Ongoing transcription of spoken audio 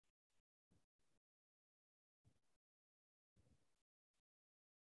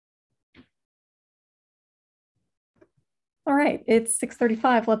All right, it's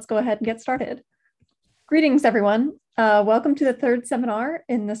 6:35. Let's go ahead and get started. Greetings, everyone. Welcome to the third seminar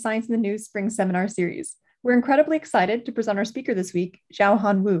in the Science in the News Spring Seminar Series. We're incredibly excited to present our speaker this week,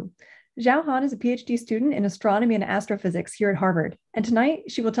 Xiaohan Wu. Xiaohan is a Ph.D. student in Astronomy and Astrophysics here at Harvard, and tonight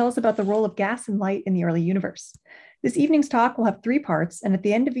she will tell us about the role of gas and light in the early universe. This evening's talk will have three parts, and at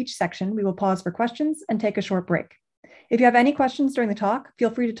the end of each section, we will pause for questions and take a short break. If you have any questions during the talk,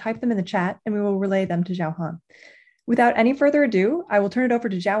 feel free to type them in the chat, and we will relay them to Xiaohan. Without any further ado, I will turn it over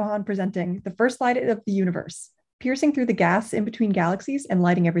to Xiaohan presenting the first light of the universe, piercing through the gas in between galaxies and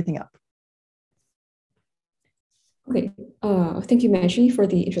lighting everything up. Okay, thank you, Maggie, for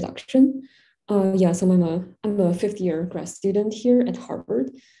the introduction. So I'm a fifth year grad student here at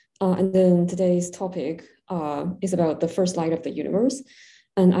Harvard. And then today's topic is about the first light of the universe.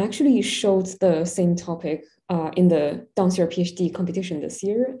 And I actually showed the same topic in the downstairs PhD competition this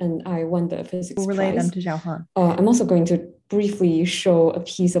year, and I won the physics We'll relay prize. them to Xiaohan. I'm also going to briefly show a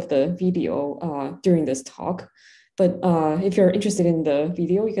piece of the video during this talk. But if you're interested in the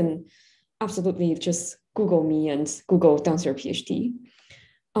video, you can absolutely just Google me and Google downstairs PhD.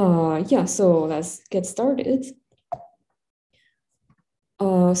 So let's get started.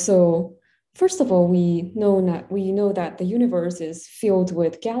 So first of all, we know that the universe is filled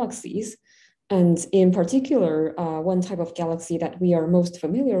with galaxies. And in particular, one type of galaxy that we are most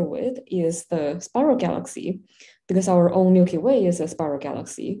familiar with is the spiral galaxy, because our own Milky Way is a spiral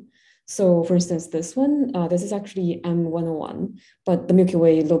galaxy. So for instance, this is actually M101, but the Milky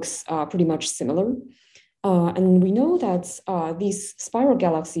Way looks pretty much similar. And we know that these spiral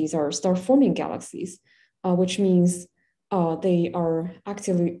galaxies are star-forming galaxies, which means they are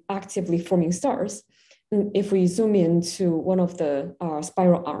actively forming stars. And if we zoom into one of the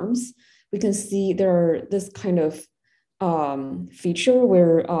spiral arms, we can see there are this kind of feature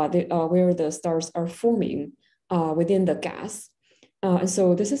where the stars are forming within the gas. And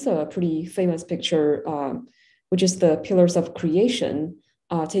so this is a pretty famous picture, which is the pillars of creation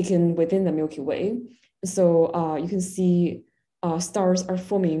taken within the Milky Way. So you can see stars are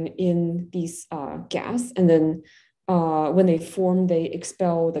forming in these gas, and then when they form, they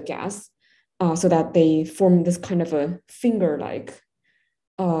expel the gas so that they form this kind of a finger-like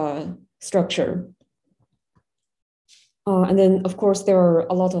structure. And then, of course, there are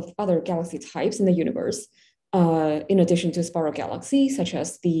a lot of other galaxy types in the universe, in addition to spiral galaxies, such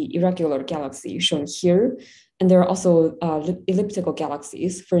as the irregular galaxy shown here. And there are also elliptical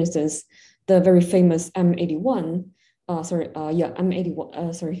galaxies. For instance, the very famous M87.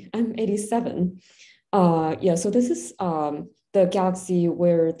 So this is the galaxy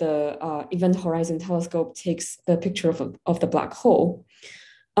where the Event Horizon Telescope takes the picture of the black hole.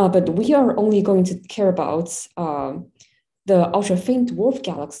 But we are only going to care about the ultra-faint dwarf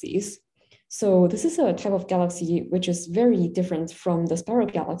galaxies. So this is a type of galaxy which is very different from the spiral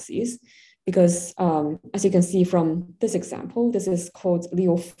galaxies, because as you can see from this example, this is called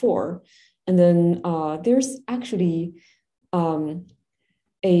Leo 4. And then there's actually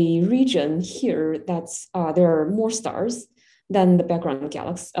a region here that's there are more stars than the background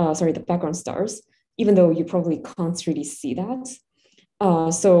the background stars, even though you probably can't really see that.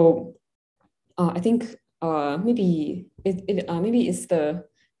 I think maybe it's the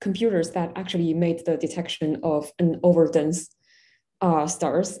computers that actually made the detection of an overdense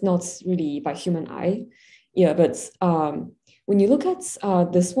stars, not really by human eye. Yeah, but when you look at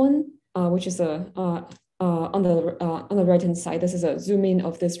this one, which is on the right hand side, this is a zoom in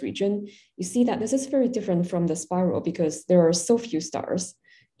of this region. You see that this is very different from the spiral because there are so few stars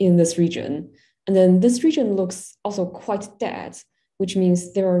in this region, and then this region looks also quite dead, which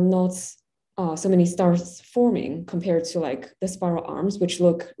means there are not so many stars forming compared to like the spiral arms, which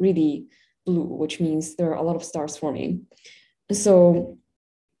look really blue, which means there are a lot of stars forming. So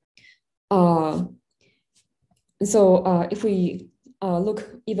if we look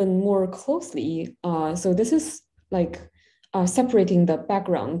even more closely, so this is like separating the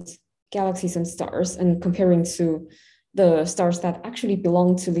background galaxies and stars and comparing to the stars that actually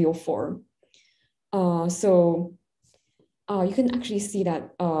belong to Leo 4. You can actually see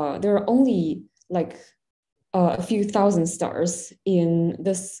that there are only like a few thousand stars in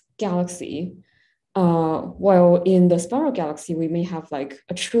this galaxy, while in the spiral galaxy, we may have like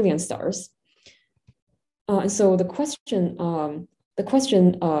a trillion stars. And so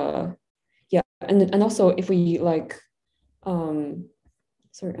and also if we like,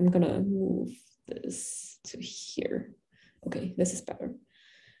 sorry, I'm gonna move this to here. Okay, this is better.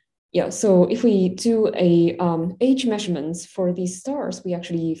 Yeah, so if we do a age measurements for these stars, we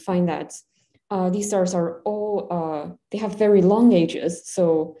actually find that these stars are all, they have very long ages.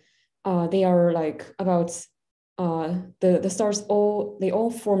 So they are like about the stars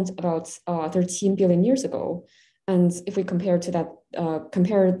all formed about 13 billion years ago. And if we compare the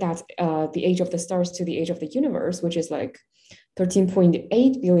age of the stars to the age of the universe, which is like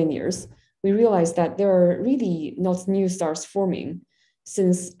 13.8 billion years, we realize that there are really not new stars forming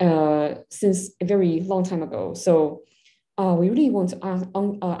since a very long time ago. So we really want to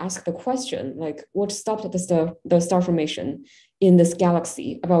ask the question, like, what stopped the star formation in this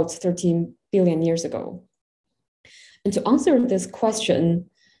galaxy about 13 billion years ago? And to answer this question,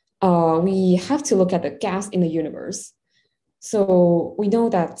 we have to look at the gas in the universe. So we know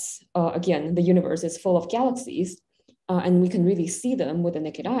that, again, the universe is full of galaxies, and we can really see them with the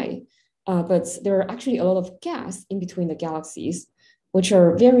naked eye. But there are actually a lot of gas in between the galaxies, which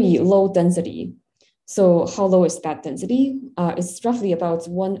are very low density. So how low is that density? It's roughly about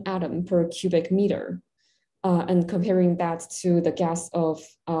 1 atom per cubic meter. And comparing that to the gas of,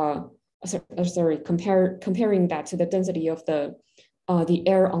 comparing that to the density of the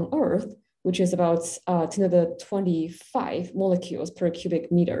air on Earth, which is about 10 to the 25 molecules per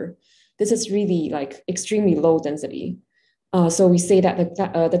cubic meter. This is really like extremely low density. So we say that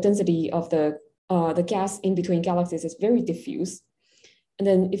the density of the gas in between galaxies is very diffuse. And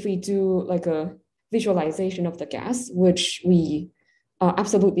then if we do like a visualization of the gas, which we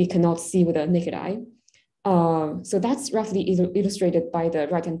absolutely cannot see with a naked eye. So that's roughly illustrated by the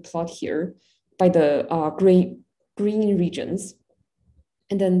right-hand plot here, by the green regions.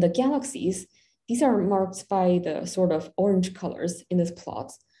 And then the galaxies, these are marked by the sort of orange colors in this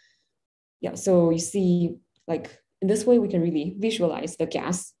plot. Yeah, so you see, like, in this way, we can really visualize the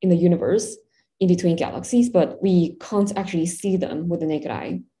gas in the universe in between galaxies, but we can't actually see them with the naked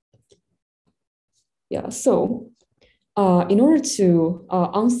eye. Yeah, so in order to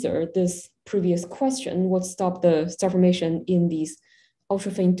answer this previous question, what stopped the star formation in these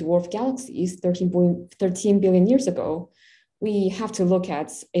ultra-faint dwarf galaxies 13 billion years ago, we have to look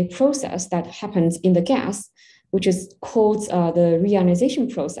at a process that happens in the gas, which is called the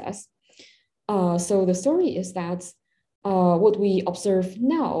reionization process. So the story is that what we observe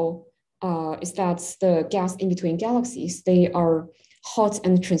now is that the gas in between galaxies, they are hot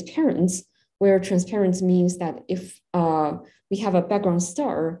and transparent, where transparent means that if we have a background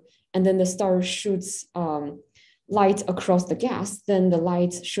star and then the star shoots light across the gas, then the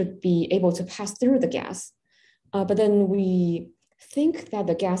light should be able to pass through the gas. But then we think that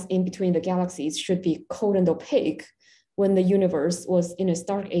the gas in between the galaxies should be cold and opaque when the universe was in its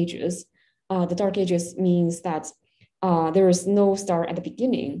dark ages. The dark ages means that there is no star at the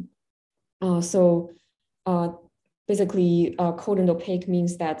beginning. So basically, cold and opaque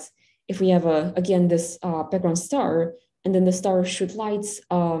means that if we have, again, this background star, and then the star shoot light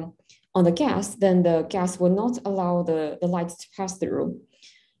on the gas, then the gas will not allow the light to pass through.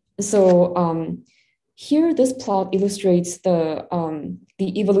 So here, this plot illustrates the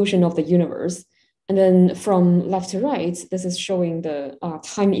evolution of the universe. And then from left to right, this is showing the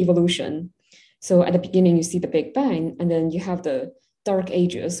time evolution. So at the beginning, you see the Big Bang, and then you have the dark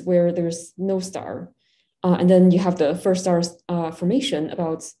ages where there's no star. And then you have the first star formation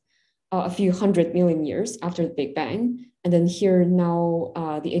about a few 100 million years after the Big Bang. And then here now,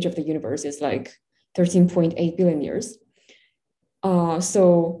 the age of the universe is like 13.8 billion years.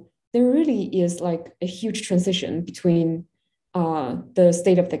 So there really is like a huge transition between the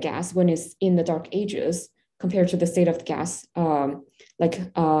state of the gas when it's in the dark ages compared to the state of the gas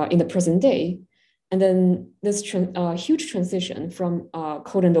in the present day. And then this huge transition from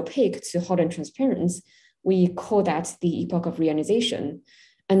cold and opaque to hot and transparent, we call that the epoch of reionization.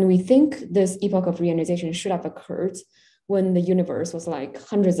 And we think this epoch of reionization should have occurred when the universe was like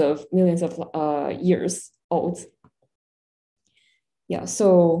hundreds of millions of years old. Yeah,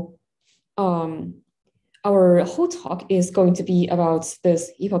 so our whole talk is going to be about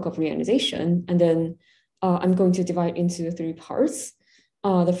this epoch of reionization. And then I'm going to divide into 3 parts.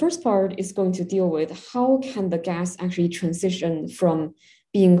 The first part is going to deal with how can the gas actually transition from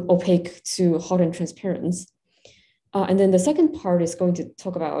being opaque to hot and transparent. And then the second part is going to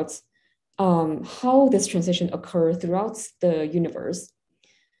talk about how this transition occurs throughout the universe.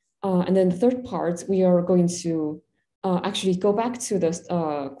 And then the third part, we are going to actually go back to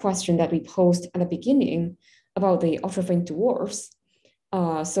the question that we posed at the beginning about the ultra-faint dwarfs.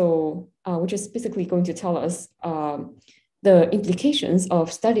 Which is basically going to tell us the implications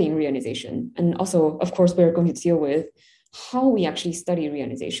of studying reionization. And also, of course, we're going to deal with how we actually study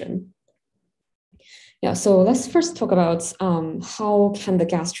reionization. Yeah, so let's first talk about how can the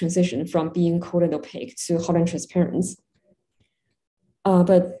gas transition from being cold and opaque to hot and transparent.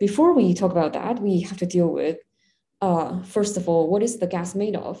 But before we talk about that, we have to deal with, first of all, what is the gas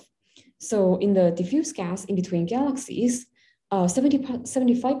made of? So in the diffuse gas in between galaxies,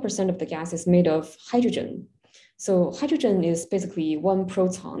 75% of the gas is made of hydrogen. So hydrogen is basically one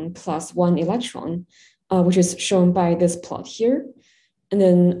proton plus one electron, which is shown by this plot here. And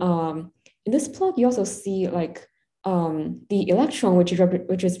then in this plot, you also see like the electron,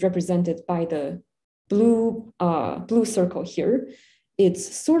 which is represented by the blue circle here.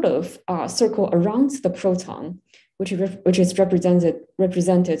 It's sort of circle around the proton, which is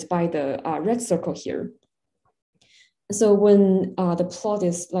represented by the red circle here. So when the plot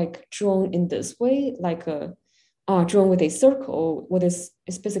is like drawn in this way, like drawn with a circle, what is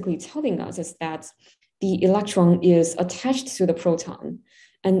basically telling us is that the electron is attached to the proton.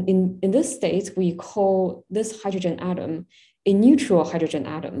 And in this state, we call this hydrogen atom a neutral hydrogen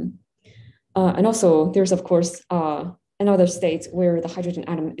atom. And also there's of course another state where the hydrogen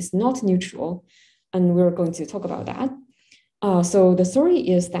atom is not neutral, and we're going to talk about that. So the story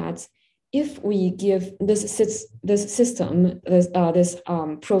is that if we give this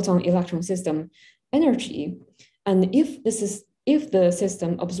proton-electron system energy, and if the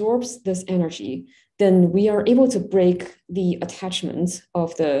system absorbs this energy, then we are able to break the attachment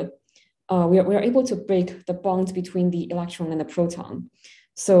of the we are able to break the bond between the electron and the proton.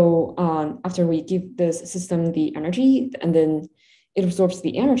 So after we give this system the energy and then it absorbs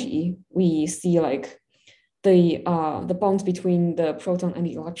the energy, we see like the bond between the proton and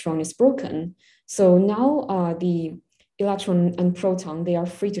the electron is broken. So now the electron and proton, they are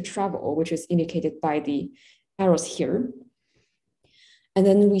free to travel, which is indicated by the arrows here. And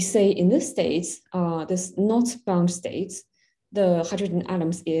then we say in this state, this not bound state, the hydrogen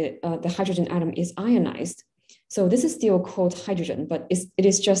atom is ionized. So this is still called hydrogen, but it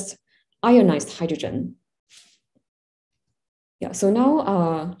is just ionized hydrogen. Yeah, so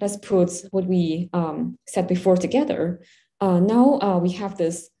now let's put what we said before together. Now we have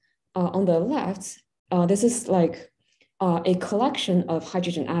this on the left, this is like a collection of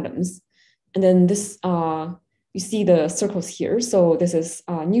hydrogen atoms. And then this, you see the circles here. So this is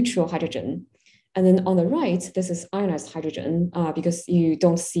neutral hydrogen. And then on the right, this is ionized hydrogen because you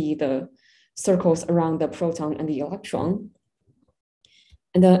don't see the circles around the proton and the electron.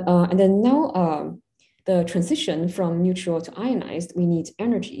 And then now the transition from neutral to ionized, we need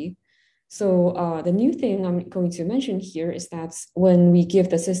energy. So the new thing I'm going to mention here is that when we give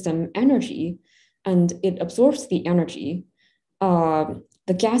the system energy and it absorbs the energy,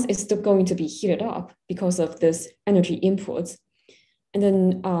 the gas is still going to be heated up because of this energy input. And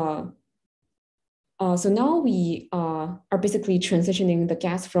then, so now we are basically transitioning the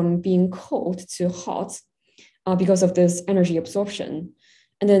gas from being cold to hot because of this energy absorption.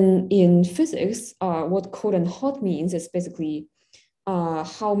 And then in physics, what cold and hot means is basically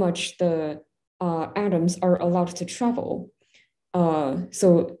how much the atoms are allowed to travel. I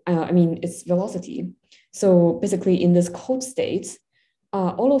mean, it's velocity. So basically in this cold state,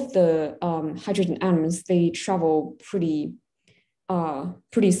 all of the hydrogen atoms, they travel pretty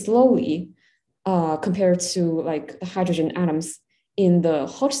slowly compared to like the hydrogen atoms in the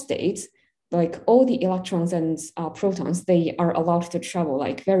hot state. Like all the electrons and protons, they are allowed to travel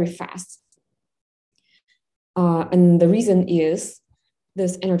like very fast. And the reason is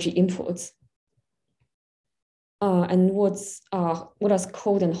this energy input. And what does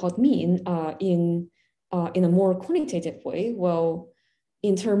cold and hot mean in a more quantitative way? Well,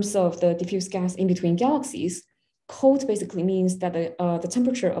 in terms of the diffuse gas in between galaxies, cold basically means that the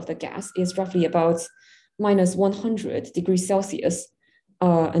temperature of the gas is roughly about minus 100 degrees Celsius.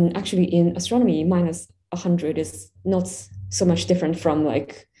 And actually in astronomy, minus 100 is not so much different from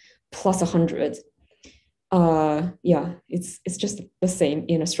like plus 100. Yeah, it's just the same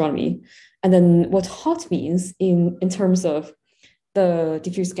in astronomy. And then what hot means in terms of the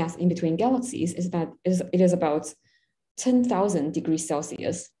diffuse gas in between galaxies is that it is about 10,000 degrees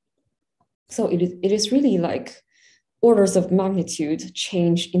Celsius. So it is really like orders of magnitude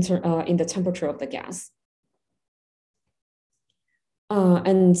change in the temperature of the gas.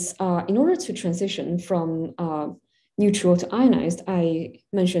 And in order to transition from neutral to ionized, I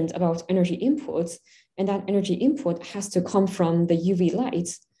mentioned about energy input, and that energy input has to come from the UV light.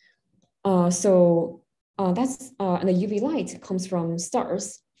 And the UV light comes from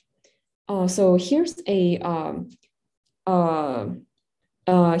stars. So here's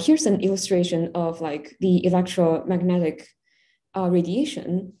here's an illustration of like the electromagnetic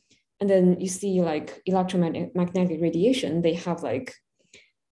radiation. And then you see like electromagnetic radiation, they have like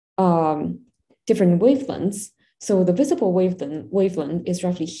different wavelengths. So the visible wavelength is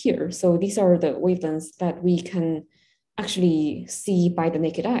roughly here. So these are the wavelengths that we can actually see by the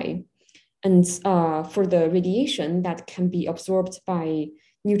naked eye. And for the radiation that can be absorbed by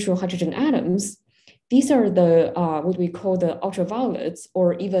neutral hydrogen atoms, these are the what we call the ultraviolets,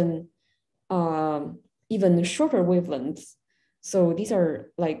 or even shorter wavelengths. So these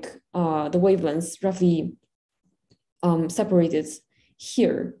are like the wavelengths roughly separated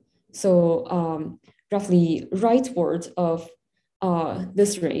here. So roughly rightward of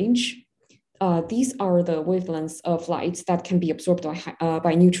this range, these are the wavelengths of light that can be absorbed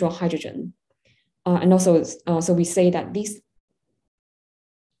by neutral hydrogen. And also, so we say that these,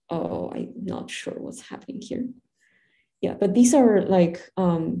 oh, I'm not sure what's happening here. Yeah, but these are like,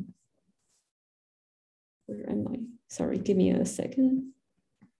 where am I? Sorry, give me a second.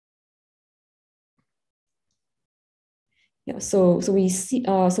 Yeah, so we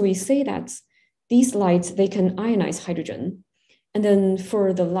say that these lights, they can ionize hydrogen. And then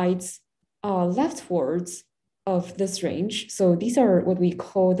for the lights leftwards of this range, so these are what we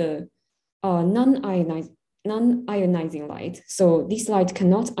call the non-ionizing light. So these lights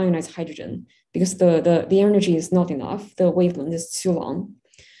cannot ionize hydrogen because the energy is not enough, the wavelength is too long.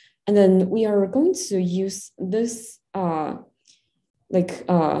 And then we are going to use this wave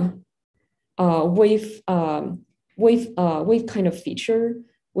kind of feature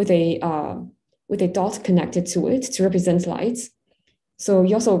with a dot connected to it to represent light. So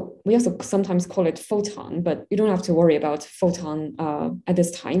we also sometimes call it photon, but you don't have to worry about photon at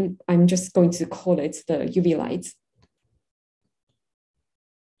this time. I'm just going to call it the UV light.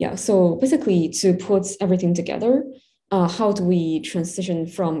 Yeah, so basically to put everything together, how do we transition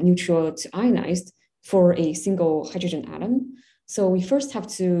from neutral to ionized for a single hydrogen atom? So we first have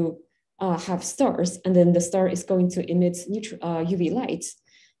to have stars, and then the star is going to emit UV light.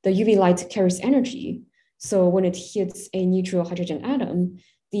 The UV light carries energy. So when it hits a neutral hydrogen atom,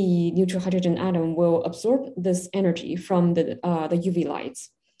 the neutral hydrogen atom will absorb this energy from the UV light.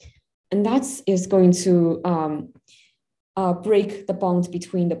 And that is going to break the bond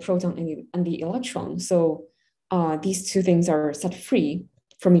between the proton and the electron. So these two things are set free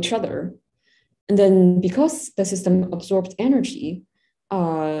from each other. And then because the system absorbed energy,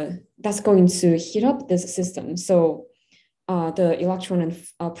 that's going to heat up this system. So the electron and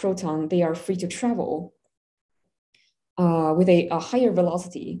proton, they are free to travel with a higher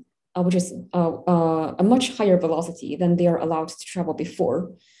velocity, which is a much higher velocity than they are allowed to travel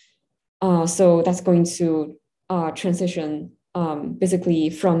before. So that's going to transition basically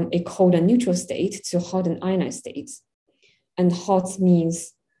from a cold and neutral state to hot and ionized states. And hot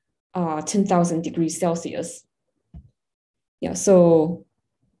means 10,000 degrees Celsius. Yeah, so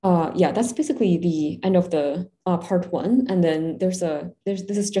that's basically the end of the part one. And then this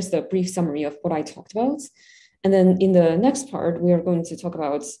is just a brief summary of what I talked about. And then in the next part, we are going to talk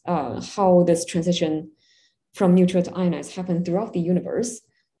about how this transition from neutral to ionized happened throughout the universe.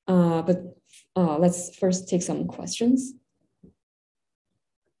 But let's first take some questions.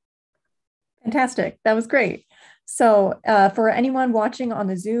 Fantastic. That was great. So for anyone watching on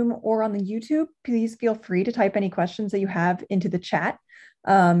the Zoom or on the YouTube, please feel free to type any questions that you have into the chat,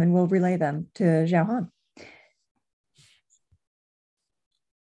 and we'll relay them to Xiaohan.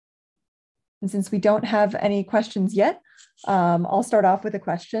 And since we don't have any questions yet, I'll start off with a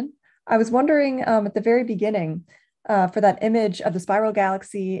question. I was wondering at the very beginning, for that image of the spiral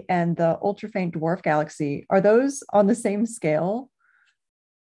galaxy and the ultra-faint dwarf galaxy, are those on the same scale?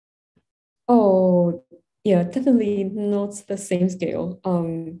 Oh, yeah, definitely not the same scale.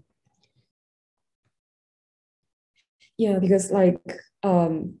 Yeah, because like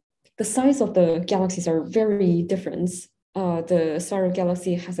the size of the galaxies are very different. The spiral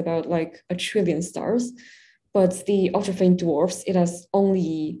galaxy has about like 1 trillion stars, but the ultra-faint dwarfs, it has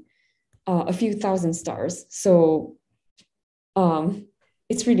only a few thousand stars. So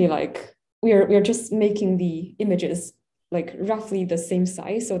it's really like we are just making the images like roughly the same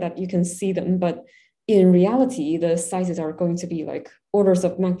size so that you can see them, but in reality, the sizes are going to be like orders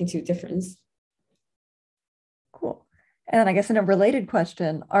of magnitude difference. Cool. And I guess in a related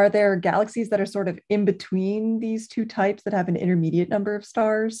question, are there galaxies that are sort of in between these two types that have an intermediate number of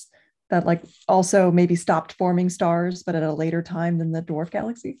stars that like also maybe stopped forming stars, but at a later time than the dwarf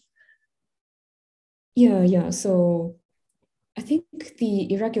galaxy? Yeah. So I think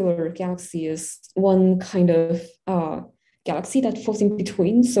the irregular galaxy is one kind of galaxy that falls in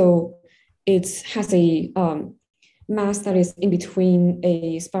between. So it has a mass that is in between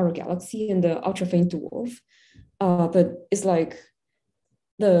a spiral galaxy and the ultra-faint dwarf. But it's like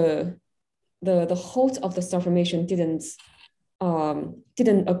the halt of the star formation didn't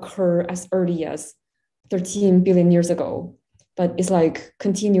occur as early as 13 billion years ago, but it's like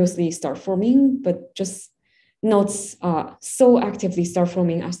continuously star forming, but just not so actively star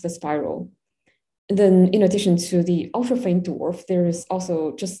forming as the spiral. then in addition to the ultra-faint dwarf, there is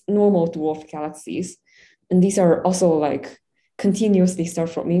also just normal dwarf galaxies. And these are also like continuously star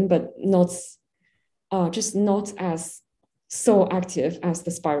forming, but not just not as so active as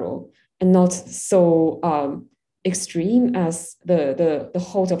the spiral and not so extreme as the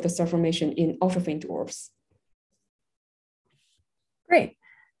halt of the star formation in ultra-faint dwarfs. Great.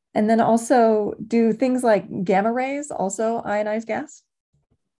 And then also, do things like gamma rays also ionize gas?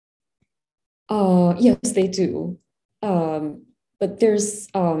 Yes, they do. But there's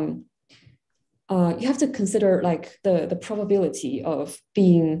you have to consider like the probability of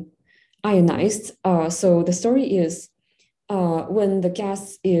being ionized. So the story is when the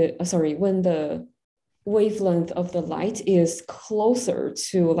gas is when the wavelength of the light is closer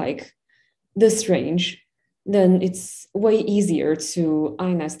to like this range, then it's way easier to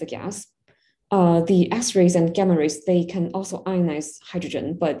ionize the gas. The X-rays and gamma rays, they can also ionize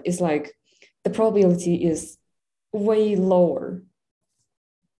hydrogen, but it's like the probability is way lower.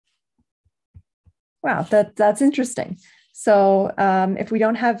 Wow, that's interesting. So if we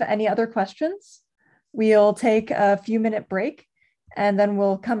don't have any other questions, we'll take a few-minute break, and then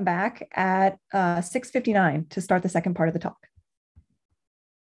we'll come back at 6:59 to start the second part of the talk.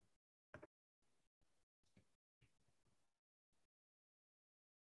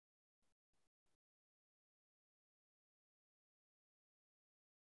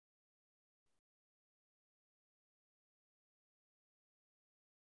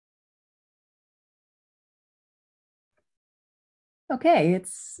 Okay,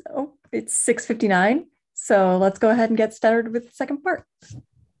 it's 6:59. So let's go ahead and get started with the second part.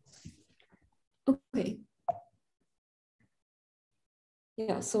 Okay.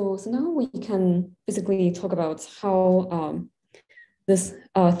 Yeah, so now we can basically talk about how this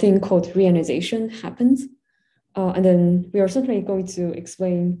thing called reionization happens. And then we are certainly going to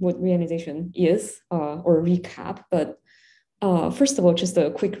explain what reionization is or recap. But first of all, just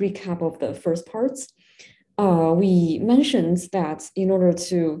a quick recap of the first parts. We mentioned that in order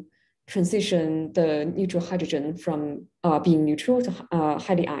to transition the neutral hydrogen from being neutral to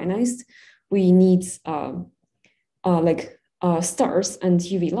highly ionized, we need stars and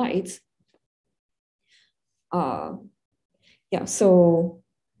UV light. So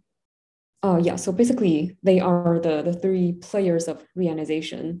basically they are the three players of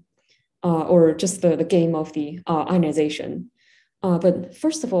reionization, or just the game of the ionization. But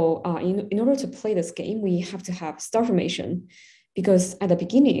first of all, in order to play this game, we have to have star formation, because at the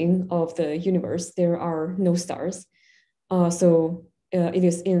beginning of the universe, there are no stars. So it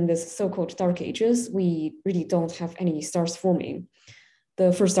is in this so-called dark ages, we really don't have any stars forming.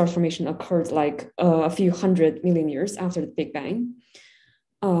 The first star formation occurred like a few 100 million years after the Big Bang.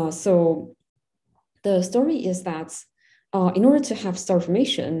 So the story is that in order to have star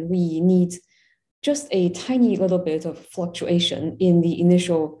formation, we need just a tiny little bit of fluctuation in the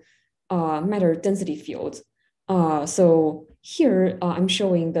initial matter density field. So here I'm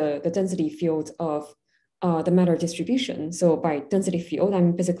showing the density field of the matter distribution. So by density field,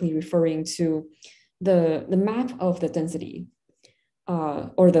 I'm basically referring to the map of the density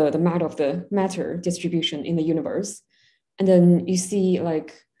or the map of the matter distribution in the universe. And then you see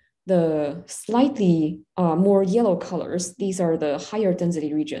like the slightly more yellow colors, these are the higher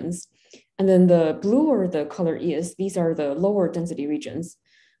density regions. And then the bluer the color is, these are the lower density regions.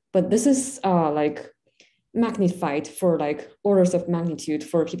 But this is like magnified for like orders of magnitude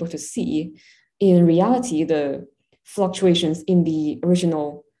for people to see. In reality, the fluctuations in the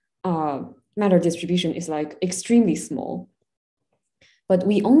original matter distribution is like extremely small. But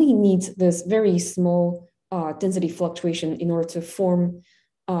we only need this very small density fluctuation in order to form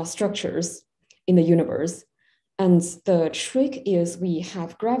structures in the universe. And the trick is we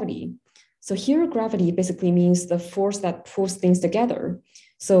have gravity. So here, gravity basically means the force that pulls things together.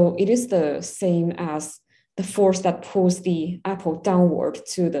 So it is the same as the force that pulls the apple downward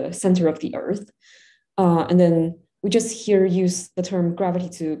to the center of the earth. And then we just here use the term gravity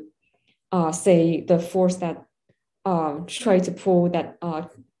to say the force that try to pull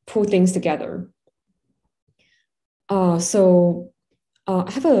things together. So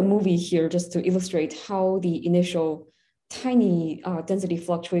I have a movie here just to illustrate how the initial tiny density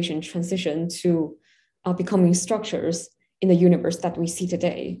fluctuation transition to becoming structures in the universe that we see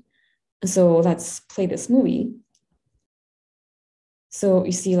today. So let's play this movie. So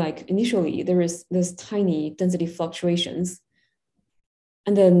you see like initially there is this tiny density fluctuations.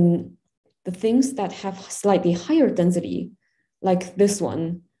 And then the things that have slightly higher density, like this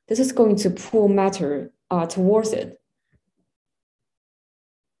one, this is going to pull matter towards it,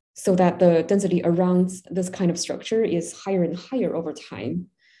 so that the density around this kind of structure is higher and higher over time.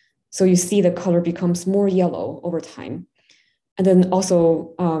 So you see the color becomes more yellow over time. And then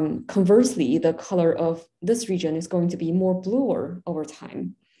also conversely, the color of this region is going to be more bluer over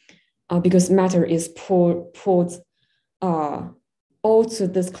time because matter is pulled all to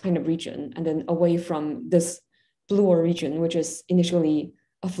this kind of region and then away from this bluer region, which is initially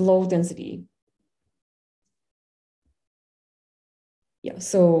of low density. Yeah,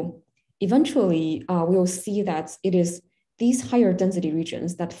 so eventually we'll see that it is these higher density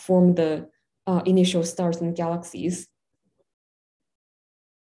regions that form the initial stars and galaxies.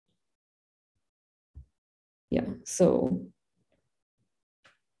 Yeah, so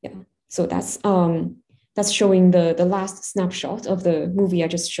that's showing the last snapshot of the movie I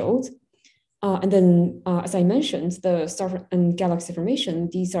just showed. And then, as I mentioned, the star and galaxy formation,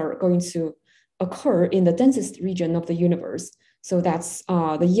 these are going to occur in the densest region of the universe. So that's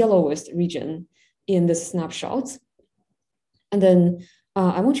the yellowest region in this snapshot. And then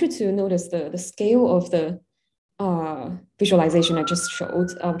I want you to notice the scale of the visualization I just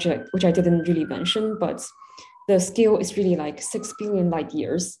showed, which I didn't really mention, but the scale is really like 6 billion light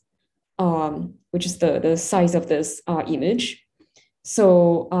years, which is the size of this image.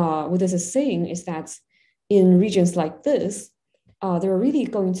 So what this is saying is that in regions like this, there are really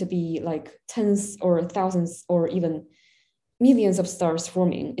going to be like tens or thousands or even millions of stars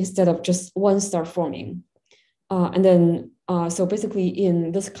forming instead of just one star forming. And then, so basically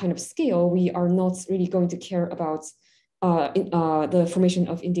in this kind of scale, we are not really going to care about the formation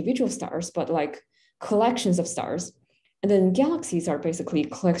of individual stars, but like collections of stars. And then galaxies are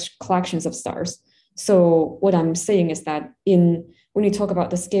basically collections of stars. So what I'm saying is that when we talk about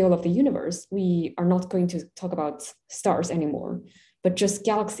the scale of the universe, we are not going to talk about stars anymore, but just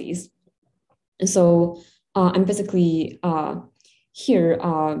galaxies. And so I'm basically here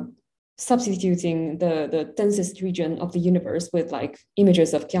substituting the densest region of the universe with like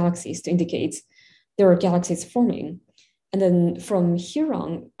images of galaxies to indicate there are galaxies forming. And then from here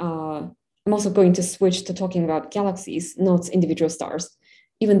on, I'm also going to switch to talking about galaxies, not individual stars,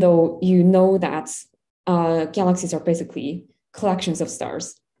 even though you know that galaxies are basically collections of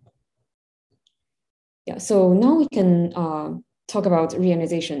stars. Yeah, so now we can talk about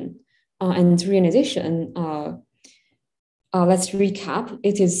reionization. And reionization, let's recap.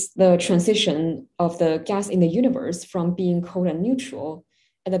 It is the transition of the gas in the universe from being cold and neutral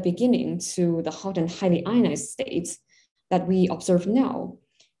at the beginning to the hot and highly ionized states that we observe now.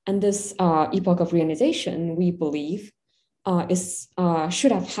 And this epoch of reionization, we believe,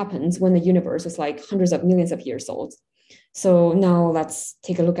 should have happened when the universe was like hundreds of millions of years old. So now let's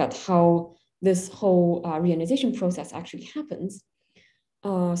take a look at how this whole reionization process actually happens.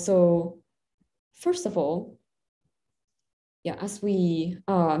 So first of all, yeah, as we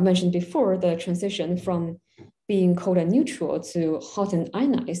mentioned before, the transition from being cold and neutral to hot and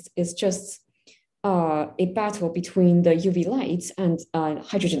ionized is just a battle between the UV light and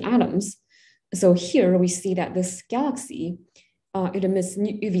hydrogen atoms. So here we see that this galaxy, it emits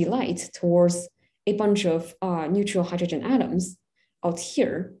UV light towards a bunch of neutral hydrogen atoms out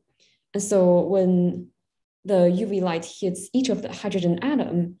here. And so when the UV light hits each of the hydrogen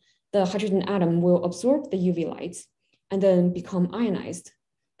atom will absorb the UV light and then become ionized.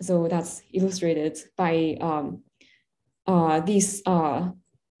 So that's illustrated by these red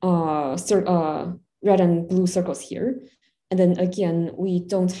and blue circles here. And then again, we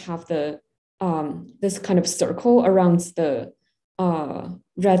don't have the this kind of circle around the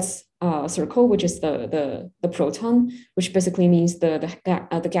red circle, which is the proton, which basically means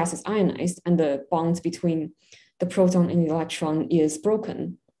the gas is ionized and the bond between the proton and the electron is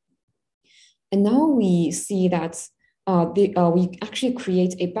broken. And now we see that we actually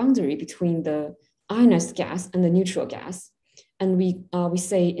create a boundary between the ionized gas and the neutral gas. And we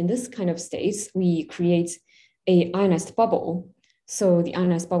say in this kind of states, we create a ionized bubble. So the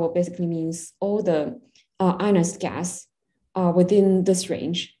ionized bubble basically means all the ionized gas within this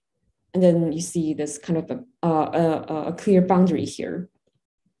range. And then you see this kind of a clear boundary here.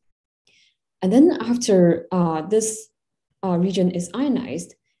 And then after this region is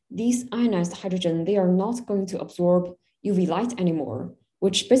ionized, these ionized hydrogen, they are not going to absorb UV light anymore,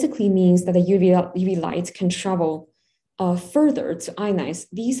 which basically means that the UV light can travel further to ionize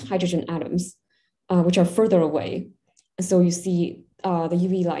these hydrogen atoms, which are further away. And so you see the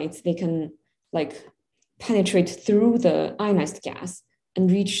UV light, they can like penetrate through the ionized gas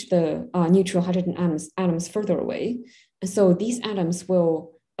and reach the neutral hydrogen atoms further away. And so these atoms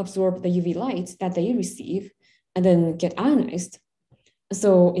will absorb the UV light that they receive and then get ionized.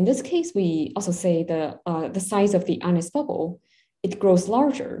 So in this case, we also say the size of the ionized bubble, it grows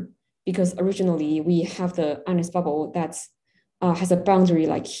larger because originally we have the ionized bubble that's has a boundary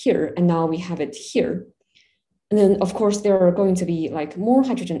like here, and now we have it here. And then, of course, there are going to be like more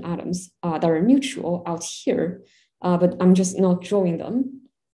hydrogen atoms that are neutral out here, but I'm just not drawing them.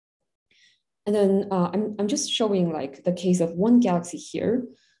 And then I'm just showing like the case of one galaxy here,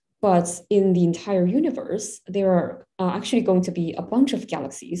 but in the entire universe, there are actually going to be a bunch of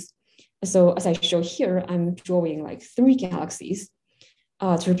galaxies. So as I show here, I'm drawing like 3 galaxies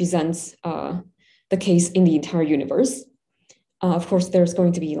to represent the case in the entire universe. Of course, there's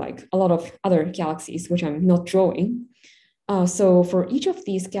going to be like a lot of other galaxies, which I'm not drawing. So for each of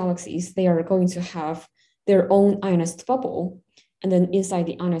these galaxies, they are going to have their own ionized bubble. And then inside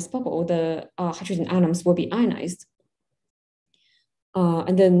the ionized bubble, the hydrogen atoms will be ionized.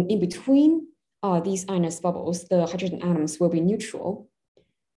 And then in between these ionized bubbles, the hydrogen atoms will be neutral.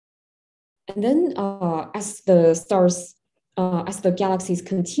 And then as the galaxies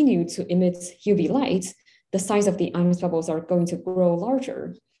continue to emit UV light, the size of the ionized bubbles are going to grow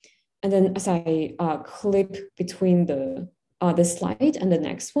larger. And then as I clip between the slide and the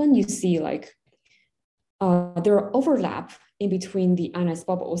next one, you see like there are overlap in between the ionized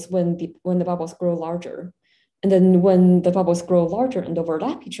bubbles when the bubbles grow larger. And then when the bubbles grow larger and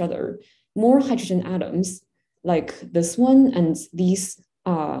overlap each other, more hydrogen atoms like this one and these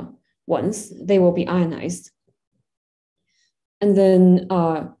ones, they will be ionized. And then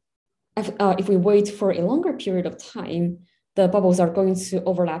if we wait for a longer period of time, the bubbles are going to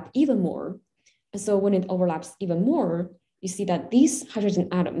overlap even more. And so when it overlaps even more, you see that these hydrogen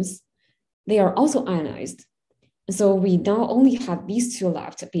atoms, they are also ionized. And so we now only have these 2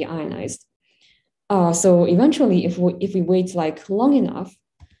 left to be ionized. So eventually, if we wait like long enough,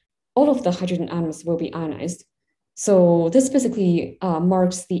 all of the hydrogen atoms will be ionized. So this basically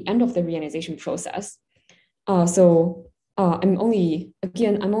marks the end of the reionization process. I'm only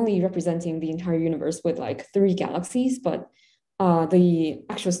representing the entire universe with like 3 galaxies, but the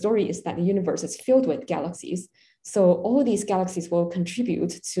actual story is that the universe is filled with galaxies. So all of these galaxies will contribute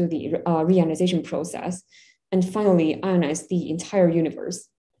to the reionization process and finally ionize the entire universe.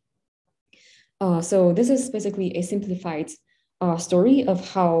 So this is basically a simplified story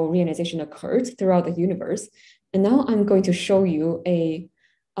of how reionization occurred throughout the universe. And now I'm going to show you a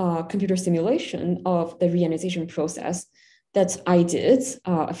computer simulation of the reionization process that I did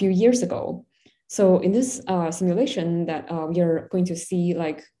a few years ago. So in this simulation that we are going to see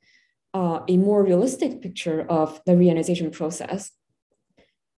like a more realistic picture of the reionization process.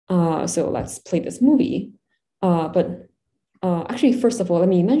 So let's play this movie. But actually, first of all, let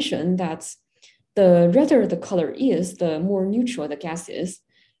me mention that the redder the color is, the more neutral the gas is.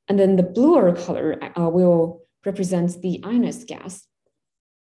 And then the bluer color will represent the ionized gas.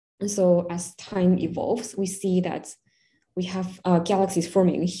 And so as time evolves, we see that we have galaxies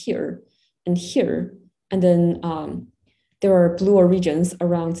forming here and here. And then there are bluer regions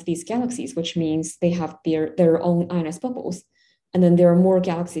around these galaxies, which means they have their own ionized bubbles. And then there are more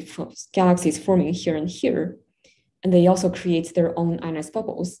galaxies forming here and here. And they also create their own ionized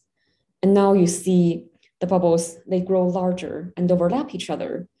bubbles. And now you see the bubbles, they grow larger and overlap each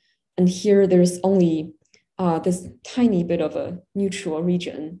other. And here there's only this tiny bit of a neutral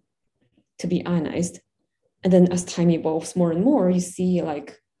region to be ionized. And then as time evolves more and more, you see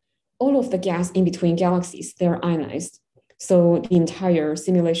like all of the gas in between galaxies, they're ionized. So the entire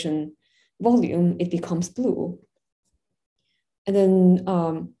simulation volume, it becomes blue. And then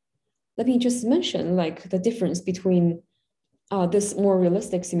let me just mention like the difference between this more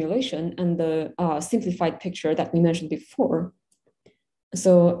realistic simulation and the simplified picture that we mentioned before.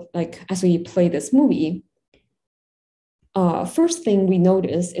 So like as we play this movie, first thing we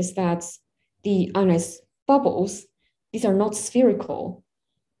notice is that the ionized bubbles, these are not spherical,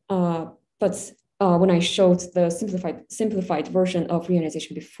 but when I showed the simplified version of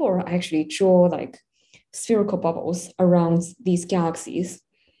reionization before, I actually draw like spherical bubbles around these galaxies.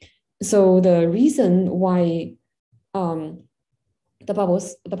 So the reason why the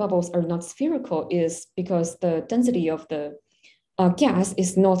bubbles are not spherical is because the density of the gas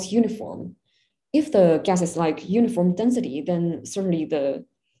is not uniform. If the gas is like uniform density, then certainly the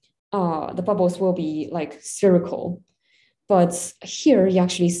bubbles will be like spherical. But here you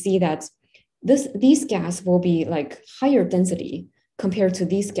actually see that these gas will be like higher density compared to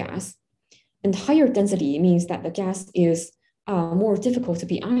these gas. And higher density means that the gas is more difficult to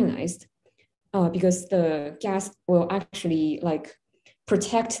be ionized because the gas will actually like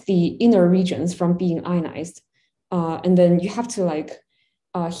protect the inner regions from being ionized. And then you have to like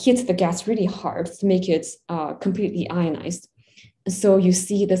hit the gas really hard to make it completely ionized. And so you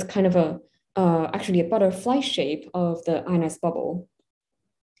see this kind of actually a butterfly shape of the ionized bubble.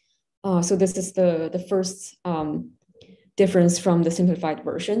 So this is the first difference from the simplified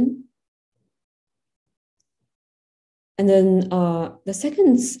version. And then the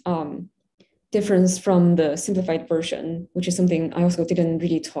second difference from the simplified version, which is something I also didn't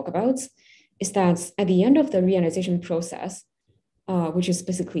really talk about, is that at the end of the reionization process, which is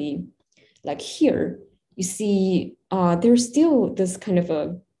basically like here, you see there's still this kind of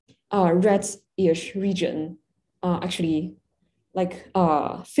a red-ish region, actually like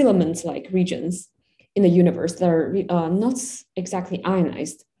filament-like regions in the universe that are not exactly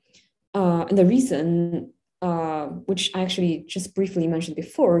ionized. And the reason, which I actually just briefly mentioned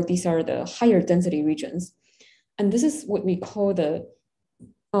before, these are the higher density regions. And this is what we call the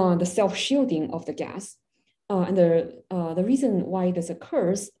self-shielding of the gas. And the reason why this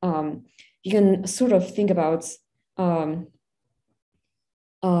occurs, you can sort of think about,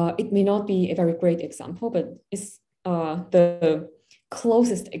 it may not be a very great example, but it's the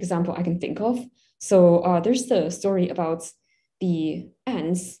closest example I can think of. So there's the story about the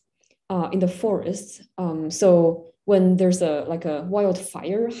ants in the forest. So when there's a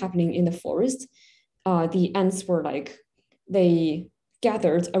wildfire happening in the forest, the ants were they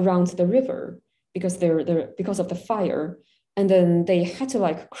gathered around the river because because of the fire, and then they had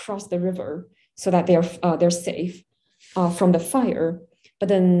to cross the river so that they're safe from the fire. But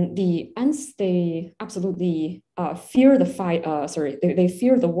then the ants, they absolutely fear the fire. They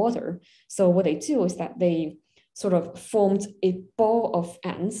fear the water. So what they do is that they sort of formed a ball of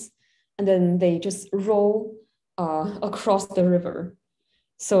ants, and then they just roll across the river.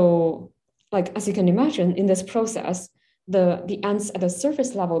 So, as you can imagine, in this process, the ants at the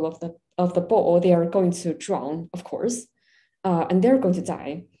surface level of the ball, they are going to drown, of course, and they're going to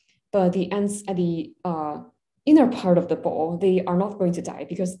die. But the ants at the inner part of the ball, they are not going to die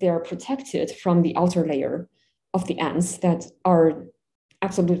because they are protected from the outer layer of the ants that are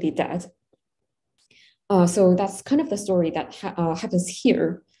absolutely dead. So that's kind of the story that happens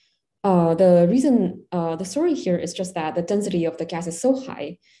here. The story here is just that the density of the gas is so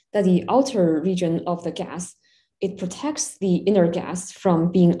high that the outer region of the gas, it protects the inner gas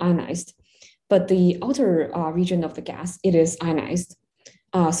from being ionized, but the outer region of the gas, it is ionized.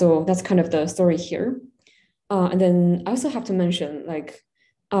 So that's kind of the story here. And then I also have to mention,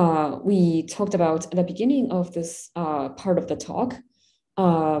 we talked about at the beginning of this part of the talk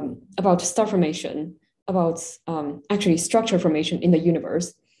about star formation, about actually structure formation in the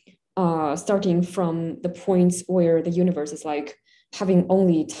universe, starting from the point where the universe is having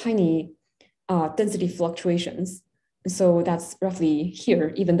only tiny density fluctuations. So that's roughly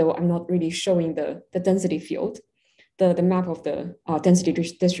here, even though I'm not really showing the density field, the map of the density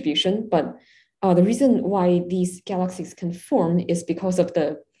distribution. But the reason why these galaxies can form is because of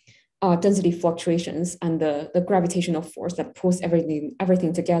the density fluctuations and the gravitational force that pulls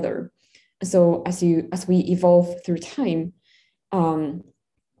everything together. So as we evolve through time,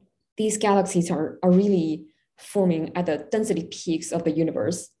 these galaxies are really forming at the density peaks of the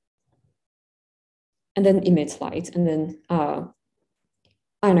universe, and then emit light, and then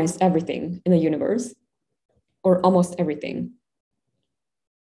ionize everything in the universe, or almost everything.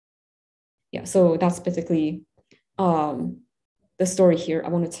 Yeah, so that's basically the story here I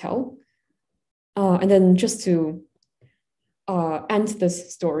want to tell. And then just to end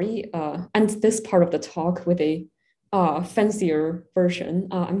this story, end this part of the talk with a fancier version,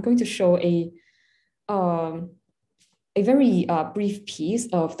 I'm going to show a very brief piece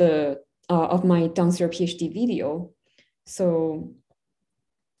of my downstairs PhD video. So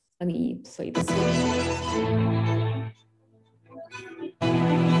let me play this one.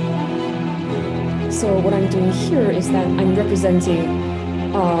 So what I'm doing here is that I'm representing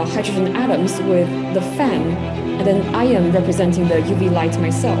hydrogen atoms with the fan, and then I am representing the UV light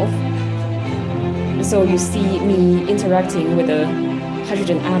myself. And so you see me interacting with the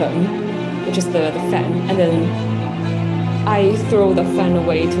hydrogen atom, which is the fan, and then I throw the fan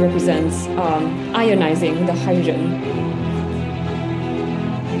away to represent ionizing the hydrogen.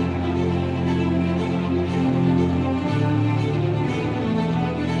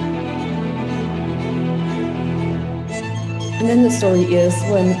 And then the story is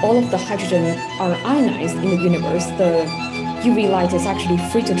when all of the hydrogen are ionized in the universe, the UV light is actually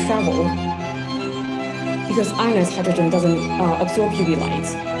free to travel because ionized hydrogen doesn't absorb UV light.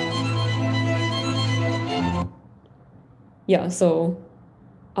 Yeah, so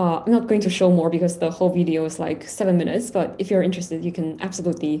I'm not going to show more because the whole video is 7 minutes, but if you're interested, you can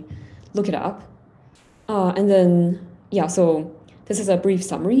absolutely look it up. And then, yeah, so this is a brief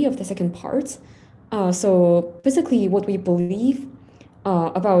summary of the second part. So basically what we believe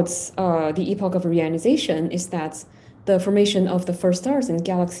about the epoch of reionization is that the formation of the first stars and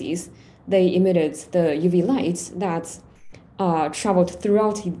galaxies, they emitted the UV light that traveled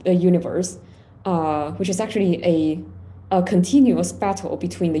throughout the universe, which is actually a continuous battle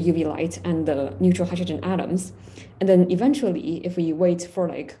between the UV light and the neutral hydrogen atoms. And then eventually, if we wait for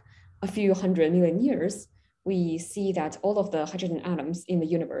like a few 100 million years, we see that all of the hydrogen atoms in the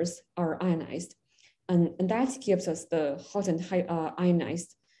universe are ionized. And that gives us the hot and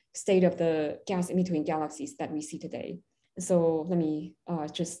ionized state of the gas in between galaxies that we see today. So let me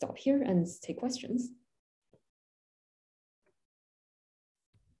just stop here and take questions.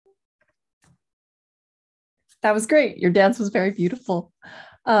 That was great. Your dance was very beautiful.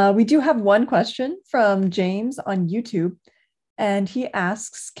 We do have one question from James on YouTube, and he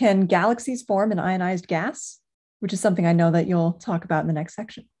asks, can galaxies form an ionized gas? Which is something I know that you'll talk about in the next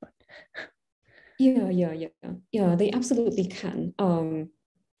section. Yeah, they absolutely can. I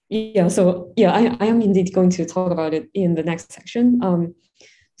am indeed going to talk about it in the next section.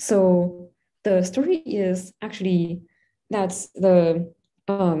 So the story is actually that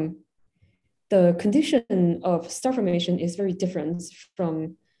the condition of star formation is very different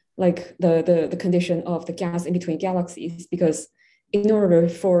from like the condition of the gas in between galaxies, because in order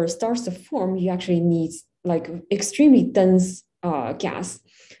for stars to form, you actually need like extremely dense gas.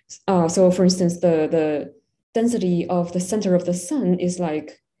 So for instance, the density of the center of the sun is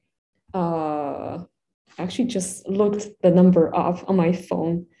like, I actually just looked the number up on my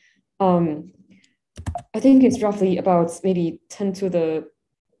phone. I think it's roughly about maybe 10 to the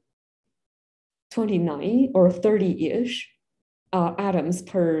 29 or 30-ish atoms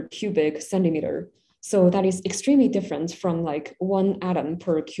per cubic centimeter. So that is extremely different from like 1 atom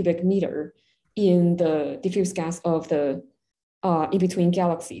per cubic meter in the diffuse gas of the in between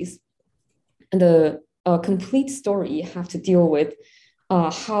galaxies. And the complete story have to deal with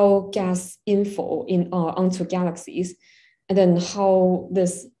how gas inflow onto galaxies, and then how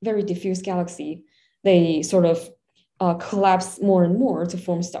this very diffuse galaxy, they sort of collapse more and more to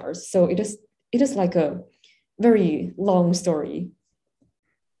form stars. So it is like a very long story.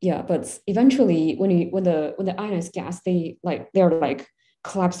 Yeah, but eventually when the ionized gas, they're like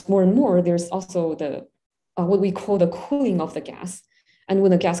collapse more and more, there's also the what we call the cooling of the gas. And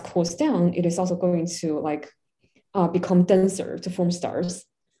when the gas cools down, it is also going to like become denser to form stars,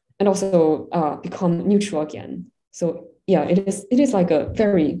 and also become neutral again. So yeah, it is like a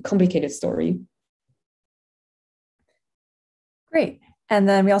very complicated story. Great. And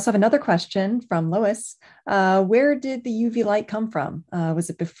then we also have another question from Lois. Where did the UV light come from? Was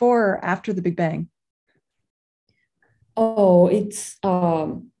it before or after the Big Bang? Oh, it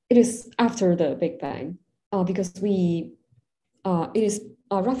is after the Big Bang, because it is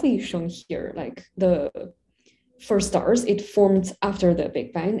roughly shown here, like the for stars, it formed after the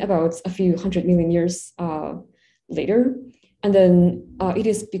Big Bang, about a few 100 million years later. And then it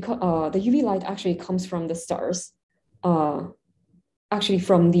is because the UV light actually comes from the stars, actually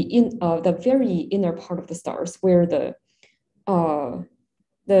from the very inner part of the stars, where the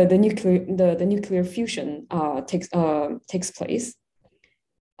nuclear fusion takes place.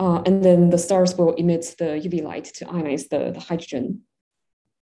 And then the stars will emit the UV light to ionize the hydrogen.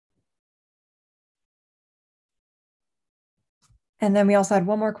 And then we also had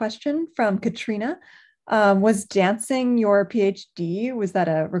one more question from Katrina. Was dancing your PhD? Was that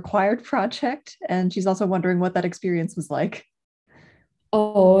a required project? And she's also wondering what that experience was like.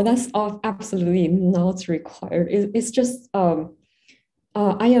 Oh, that's absolutely not required. It's just I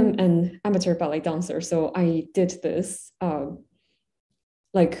am an amateur ballet dancer, so I did this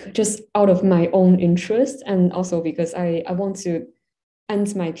like just out of my own interest, and also because I want to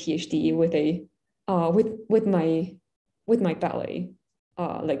end my PhD with a with my ballet,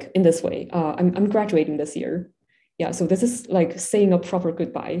 like in this way. I'm graduating this year. Yeah, so this is like saying a proper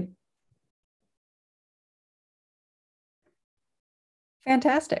goodbye.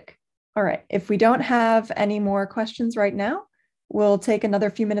 Fantastic. All right. If we don't have any more questions right now, we'll take another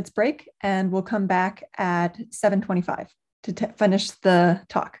few minutes break and we'll come back at 7:25 to finish the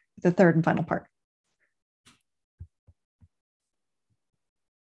talk, the third and final part.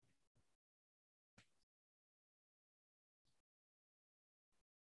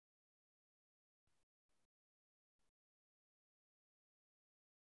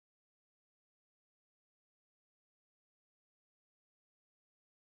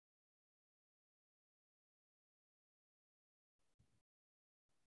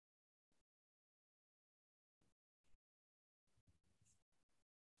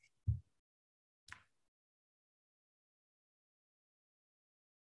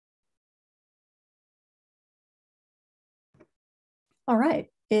 All right.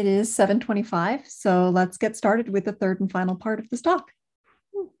 It is 7:25, so let's get started with the third and final part of this talk.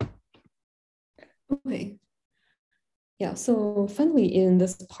 Okay. Yeah, so finally in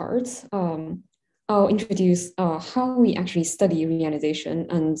this part, I'll introduce how we actually study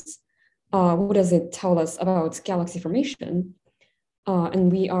reionization and what does it tell us about galaxy formation.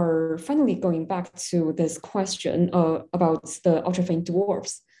 And we are finally going back to this question about the ultrafaint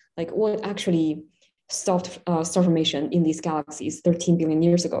dwarfs, like what actually stopped star formation in these galaxies 13 billion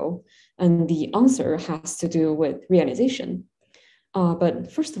years ago. And the answer has to do with reionization.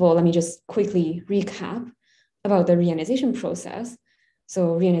 But first of all, let me just quickly recap about the reionization process. So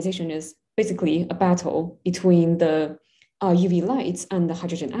reionization is basically a battle between the UV lights and the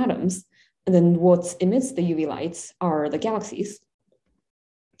hydrogen atoms. And then what emits the UV lights are the galaxies.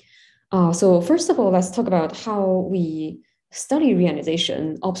 So first of all, let's talk about how we study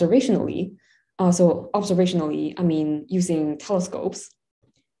reionization observationally. So observationally, I mean using telescopes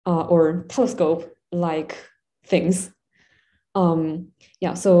or telescope-like things.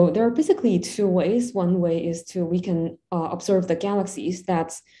 Yeah, so there are basically two ways. One way is we can observe the galaxies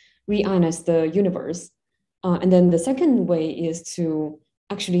that reionize the universe. And then the second way is to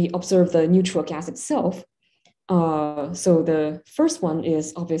actually observe the neutral gas itself. So the first one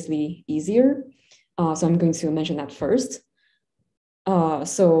is obviously easier. So I'm going to mention that first.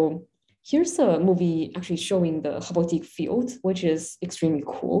 So here's a movie actually showing the Hubble field, which is extremely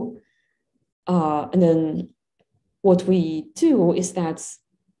cool. And then what we do is that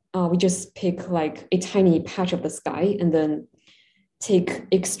we just pick like a tiny patch of the sky and then take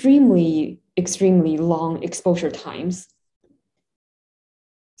extremely long exposure times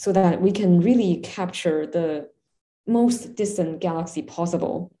so that we can really capture the most distant galaxy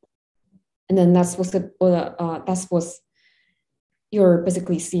possible. And then that's what you're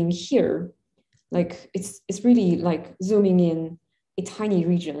basically seeing here. Like it's really like zooming in a tiny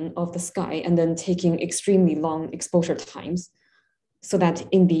region of the sky and then taking extremely long exposure times so that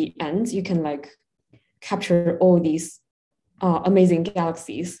in the end you can like capture all these amazing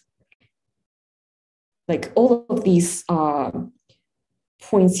galaxies. Like all of these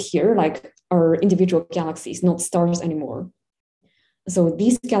points here like are individual galaxies, not stars anymore. So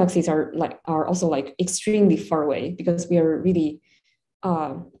these galaxies are also like extremely far away because we are really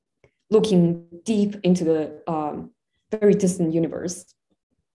looking deep into the very distant universe.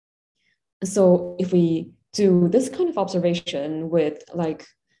 So if we do this kind of observation with like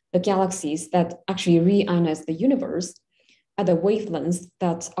the galaxies that actually reionize the universe at the wavelengths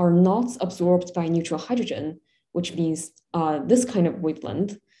that are not absorbed by neutral hydrogen, which means this kind of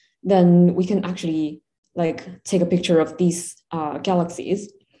wavelength, then we can actually like take a picture of these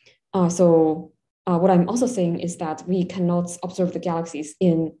galaxies. So what I'm also saying is that we cannot observe the galaxies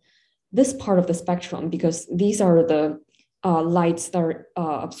in this part of the spectrum because these are the lights that are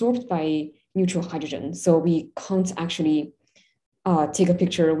absorbed by neutral hydrogen. So we can't actually take a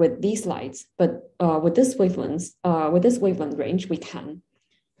picture with these lights, but with this wavelength range, we can.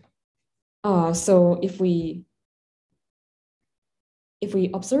 So if we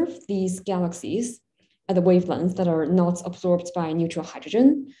observe these galaxies at the wavelengths that are not absorbed by neutral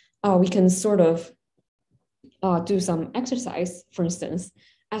hydrogen, we can sort of do some exercise, for instance,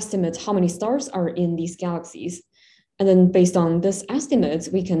 estimate how many stars are in these galaxies. And then based on this estimate,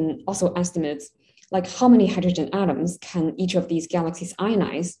 we can also estimate like how many hydrogen atoms can each of these galaxies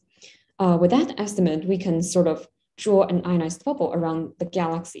ionize. With that estimate, we can sort of draw an ionized bubble around the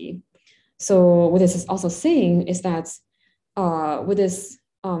galaxy. So what this is also saying is that with this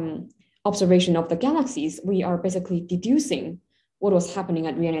observation of the galaxies, we are basically deducing what was happening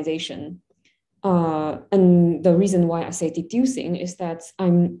at reionization. And the reason why I say deducing is that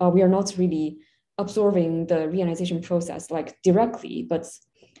we are not really observing the reionization process like directly, but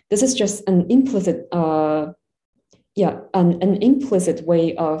this is just an implicit, an implicit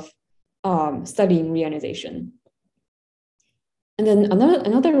way of studying reionization. And then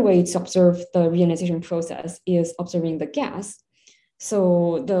another way to observe the reionization process is observing the gas.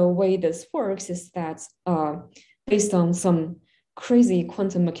 So the way this works is that based on some crazy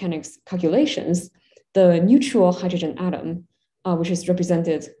quantum mechanics calculations, the neutral hydrogen atom, which is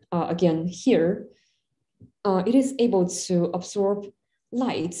represented again here, it is able to absorb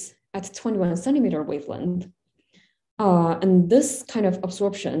light at 21 centimeter wavelength. And this kind of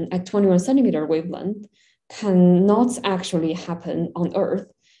absorption at 21 centimeter wavelength cannot actually happen on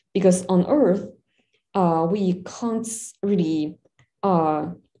Earth because on Earth, we can't really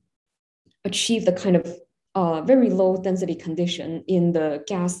achieve the kind of very low density condition in the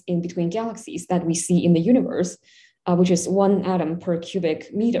gas in between galaxies that we see in the universe, which is 1 atom per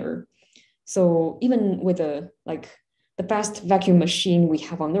cubic meter. So even with the best vacuum machine we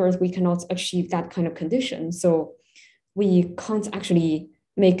have on Earth, we cannot achieve that kind of condition. So we can't actually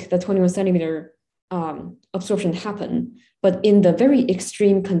make the 21 centimeter absorption happen. But in the very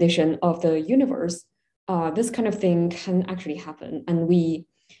extreme condition of the universe, this kind of thing can actually happen. And we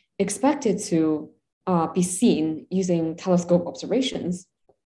expect it to be seen using telescope observations.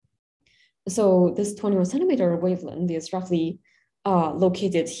 So this 21 centimeter wavelength is roughly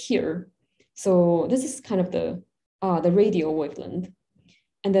located here. So this is kind of the radio wavelength.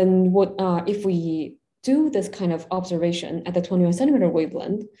 And then what if we do this kind of observation at the 21 centimeter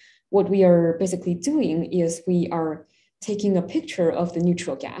wavelength, what we are basically doing is we are taking a picture of the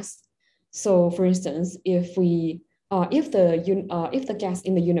neutral gas. So for instance, if the gas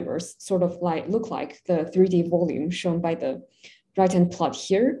in the universe sort of like look like the 3D volume shown by the right-hand plot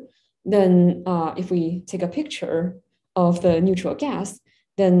here, then if we take a picture of the neutral gas,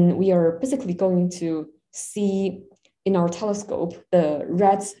 then we are basically going to see in our telescope the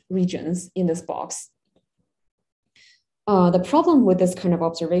red regions in this box. The problem with this kind of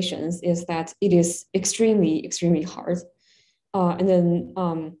observations is that it is extremely, extremely hard. And then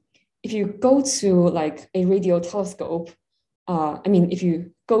if you go to like a radio telescope, if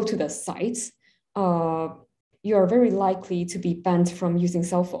you go to the site, you are very likely to be banned from using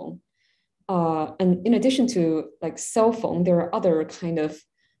cell phone. And in addition to like cell phone, there are other kind of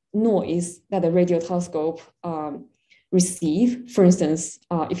noise that the radio telescope receive. For instance,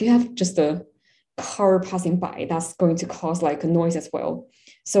 if you have just a car passing by, that's going to cause like a noise as well.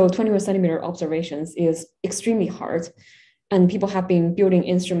 So 21 centimeter observations is extremely hard. And people have been building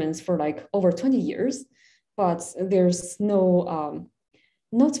instruments for like over 20 years, but there's no,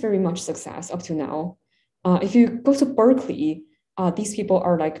 not very much success up to now. If you go to Berkeley, these people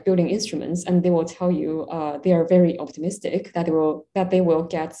are like building instruments and they will tell you they are very optimistic that they will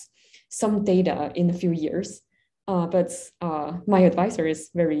get some data in a few years. But my advisor is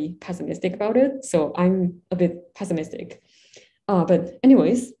very pessimistic about it. So I'm a bit pessimistic. But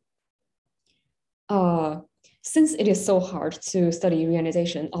anyways, since it is so hard to study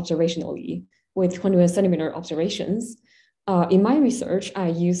reionization observationally with 21 centimeter observations, in my research, I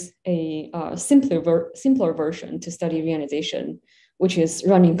use a simpler version to study reionization, which is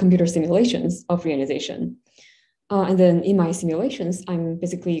running computer simulations of reionization. And then in my simulations, I'm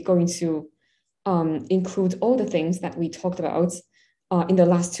basically going to include all the things that we talked about in the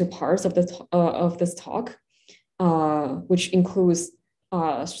last two parts of this talk, which includes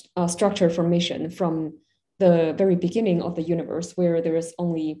structure formation from the very beginning of the universe, where there is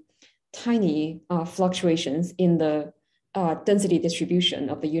only tiny fluctuations in the density distribution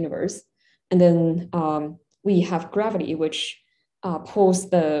of the universe. And then we have gravity, which pulls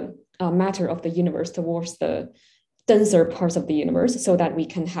the matter of the universe towards the denser parts of the universe so that we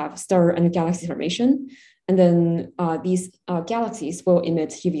can have star and galaxy formation. And then these galaxies will emit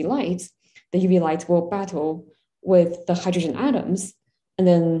UV light. The UV light will battle with the hydrogen atoms. And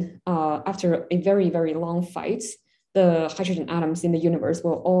then after a very, very long fight, the hydrogen atoms in the universe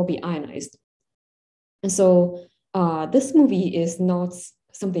will all be ionized. And so this movie is not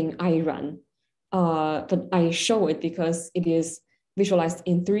something I run, but I show it because it is visualized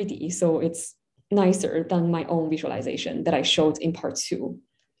in 3D. So it's nicer than my own visualization that I showed in part 2.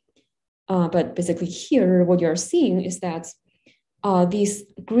 But basically here, what you're seeing is that these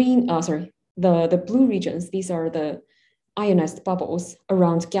the blue regions, these are the ionized bubbles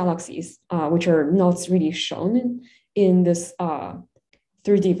around galaxies, which are not really shown in this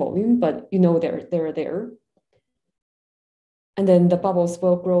 3D volume, but you know they're there. And then the bubbles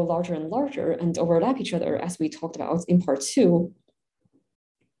will grow larger and larger and overlap each other, as we talked about in part 2.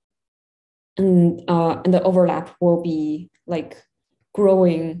 And the overlap will be like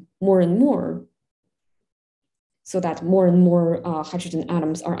growing more and more so that more and more hydrogen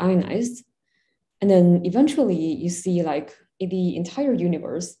atoms are ionized. And then eventually you see like the entire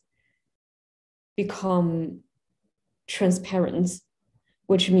universe become transparent,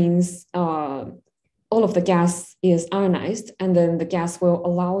 which means all of the gas is ionized, and then the gas will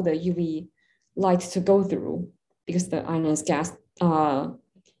allow the UV light to go through because the ionized gas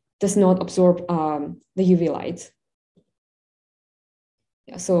does not absorb the UV light.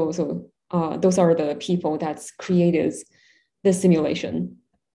 Yeah, so those are the people that created this simulation.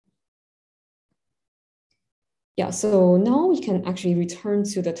 Yeah, so now we can actually return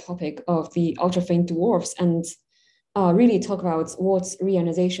to the topic of the ultra-faint dwarfs and really talk about what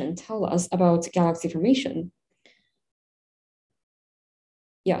reionization tell us about galaxy formation.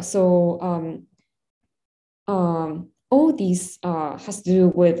 Yeah, so all these has to do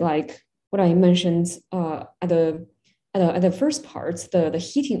with like what I mentioned at the first part, the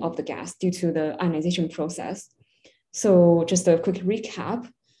heating of the gas due to the ionization process. So just a quick recap.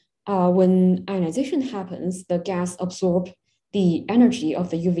 When ionization happens, the gas absorbs the energy of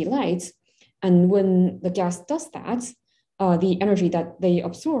the UV light And when the gas does that, the energy that they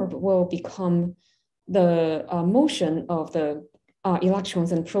absorb will become the motion of the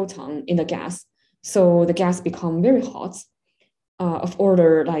electrons and proton in the gas. So the gas become very hot, of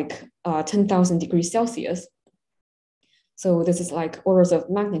order like 10,000 degrees Celsius. So this is like orders of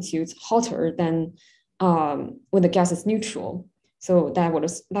magnitude hotter than when the gas is neutral. So that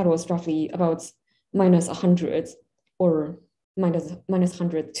was roughly about minus 100 or minus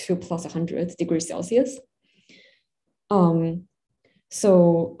 100 to plus 100 degrees Celsius. So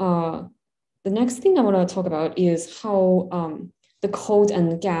the next thing I want to talk about is how the cold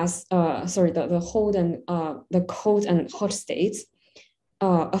and gas, the cold and hot states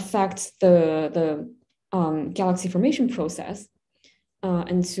affect the galaxy formation process.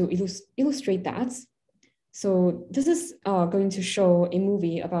 And to illustrate that, so this is going to show a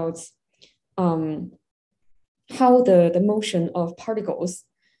movie about how the motion of particles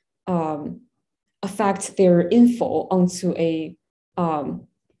affect their infall onto a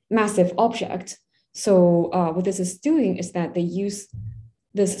massive object. So what this is doing is that they use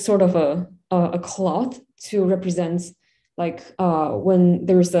this sort of a cloth to represent like when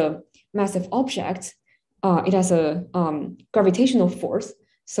there's a massive object, it has a gravitational force.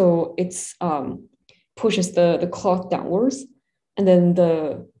 So it's pushes the cloth downwards. And then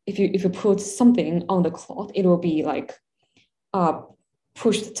if you put something on the cloth, it will be like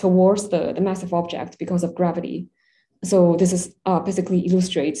pushed towards the massive object because of gravity. So this is basically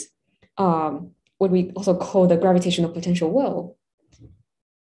illustrates what we also call the gravitational potential well.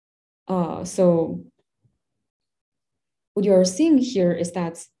 So what you're seeing here is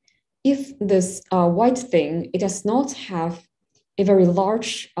that if this white thing, it does not have a very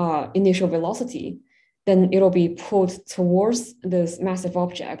large initial velocity, then it'll be pulled towards this massive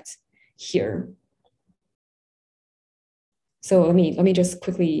object here. So let me just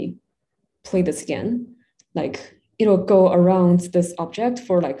quickly play this again. Like it'll go around this object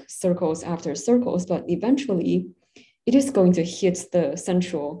for like circles after circles, but eventually it is going to hit the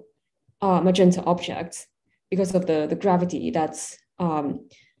central magenta object because of the gravity that the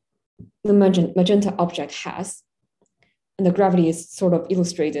magenta object has. And the gravity is sort of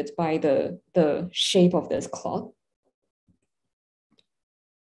illustrated by the shape of this cloth.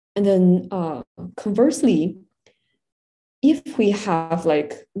 And then conversely, if we have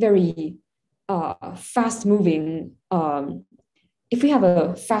like very fast moving, if we have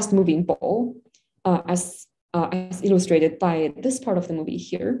a fast moving ball, as illustrated by this part of the movie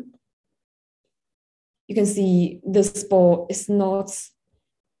here, you can see this ball is not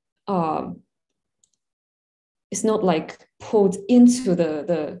like pulled into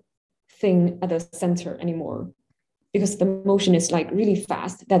the thing at the center anymore, because the motion is like really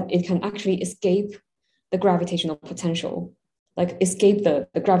fast that it can actually escape the gravitational potential, like escape the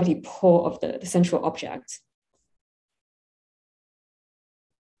gravity pull of the central object.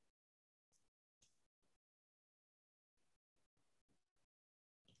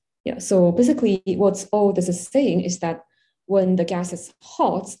 Yeah, so basically what all this is saying is that when the gas is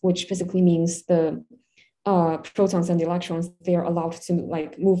hot, which basically means the protons and the electrons, they are allowed to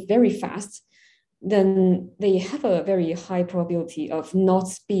like move very fast, then they have a very high probability of not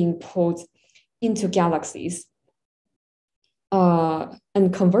being pulled into galaxies.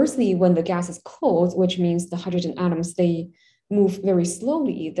 And conversely, when the gas is cold, which means the hydrogen atoms, they move very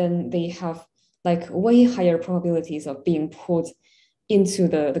slowly, then they have like way higher probabilities of being pulled into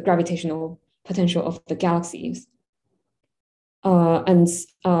the gravitational potential of the galaxies. And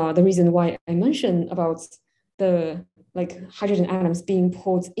the reason why I mentioned about the like hydrogen atoms being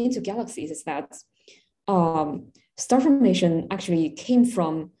pulled into galaxies is that star formation actually came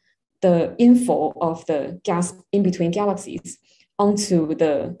from the infall of the gas in between galaxies onto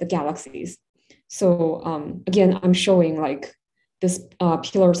the galaxies. So again, I'm showing like this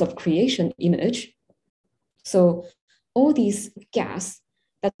pillars of creation image. So all these gas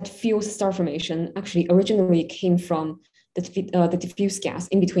that fuels star formation actually originally came from the diffuse gas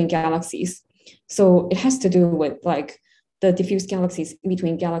in between galaxies. So it has to do with like the diffuse galaxies in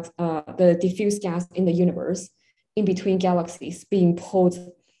between the diffuse gas in the universe in between galaxies being pulled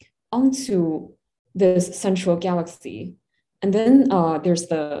onto this central galaxy. And then there's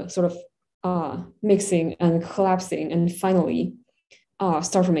the sort of mixing and collapsing and finally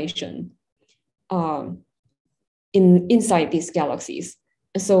star formation inside these galaxies.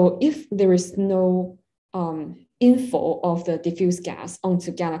 And so if there is no inflow of the diffuse gas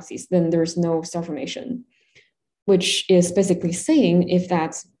onto galaxies, then there's no star formation, which is basically saying if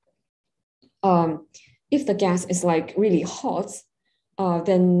the gas is like really hot,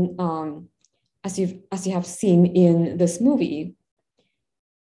 then as you have seen in this movie,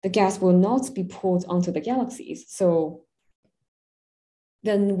 the gas will not be pulled onto the galaxies. So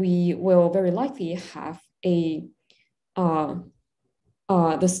then we will very likely have the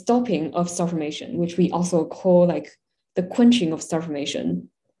stopping of star formation, which we also call like the quenching of star formation.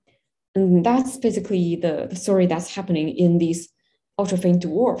 And that's basically the story that's happening in these ultra-faint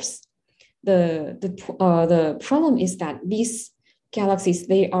dwarfs. The problem is that these galaxies,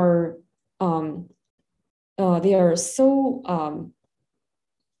 they are so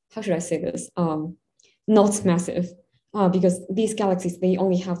how should I say this? Not massive, because these galaxies, they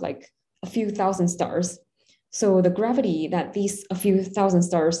only have like a few thousand stars. So the gravity that these a few thousand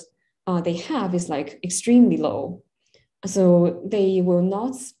stars they have is like extremely low. So they will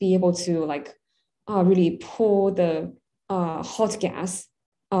not be able to like really pull the hot gas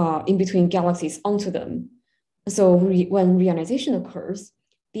in between galaxies onto them. So when reionization occurs,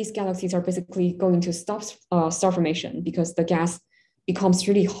 these galaxies are basically going to stop star formation because the gas becomes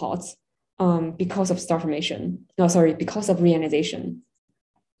really hot because of star formation. No, sorry, because of reionization.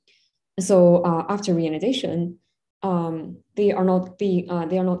 So after reionization, they are not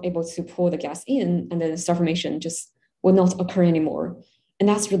able to pull the gas in, and then star formation just will not occur anymore. And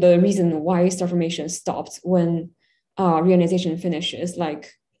that's the reason why star formation stopped when reionization finishes,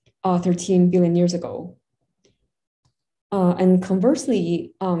 like 13 billion years ago. And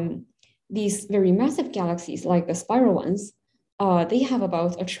conversely, these very massive galaxies, like the spiral ones, they have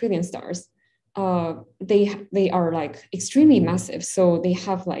about 1 trillion stars. They are like extremely massive, so they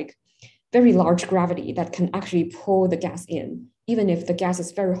have like very large gravity that can actually pull the gas in, even if the gas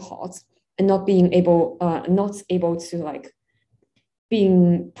is very hot and not able to like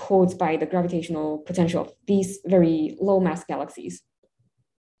being pulled by the gravitational potential of these very low mass galaxies.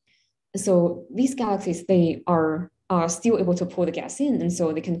 So these galaxies, they are still able to pull the gas in, and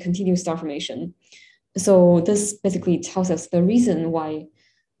so they can continue star formation. So this basically tells us the reason why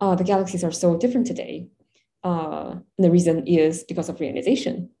the galaxies are so different today. And the reason is because of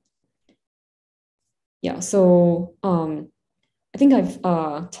reionization. Yeah, so I think I've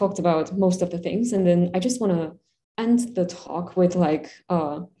talked about most of the things, and then I just want to end the talk with like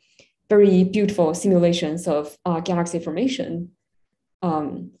very beautiful simulations of galaxy formation.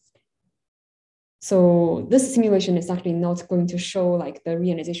 So this simulation is actually not going to show like the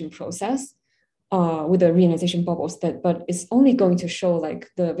reionization process with the reionization bubbles, but it's only going to show like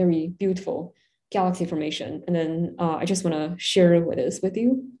the very beautiful galaxy formation. And then I just want to share this with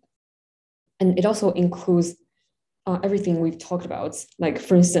you. And it also includes everything we've talked about, like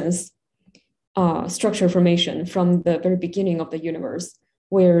for instance, structure formation from the very beginning of the universe,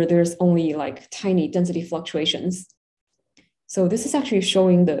 where there's only like tiny density fluctuations. So this is actually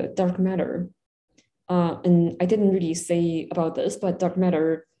showing the dark matter. And I didn't really say about this, but dark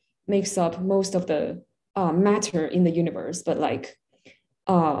matter makes up most of the matter in the universe, but like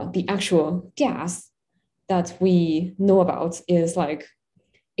the actual gas that we know about is like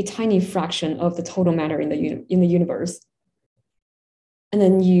a tiny fraction of the total matter in the universe. And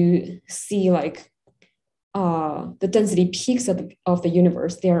then you see like the density peaks of the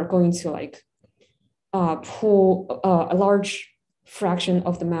universe, they are going to like pull a large fraction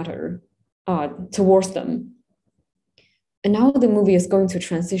of the matter towards them. And now the movie is going to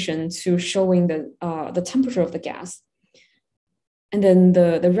transition to showing the temperature of the gas. And then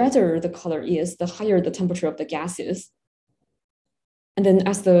the redder the color is, the higher the temperature of the gas is. And then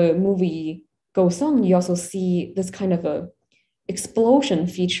as the movie goes on, you also see this kind of a explosion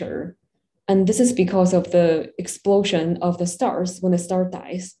feature. And this is because of the explosion of the stars when the star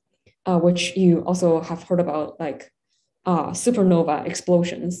dies, which you also have heard about, like supernova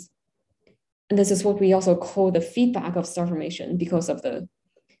explosions. And this is what we also call the feedback of star formation because of the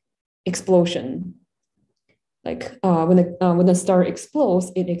explosion. Like when the star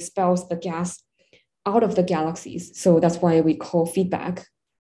explodes, it expels the gas out of the galaxies. So that's why we call feedback.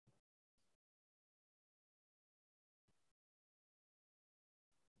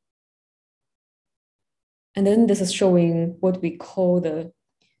 And then this is showing what we call the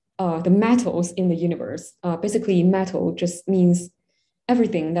metals in the universe. Basically, metal just means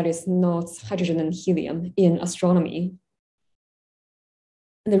everything that is not hydrogen and helium in astronomy.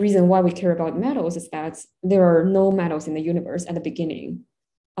 And the reason why we care about metals is that there are no metals in the universe at the beginning,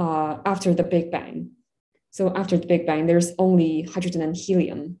 after the Big Bang. So after the Big Bang, there's only hydrogen and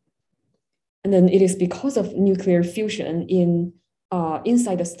helium. And then it is because of nuclear fusion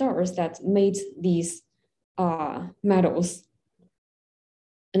inside the stars that made these metals.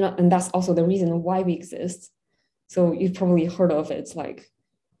 And that's also the reason why we exist. So you've probably heard of it, like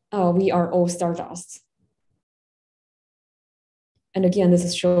we are all stardust. And again, this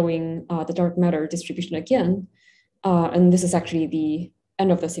is showing the dark matter distribution again. And this is actually the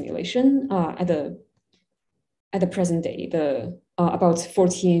end of the simulation at the present day, about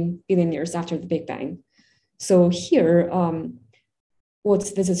 14 billion years after the Big Bang. So here,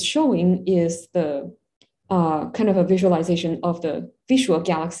 what this is showing is the kind of a visualization of the visual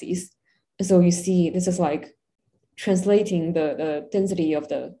galaxies. So you see, this is like translating the density of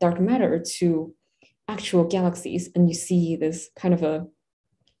the dark matter to actual galaxies, and you see this kind of a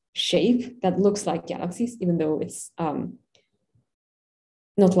shape that looks like galaxies, even though it's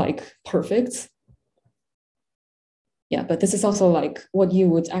not like perfect. Yeah, but this is also like what you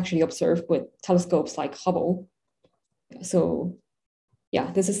would actually observe with telescopes like Hubble. So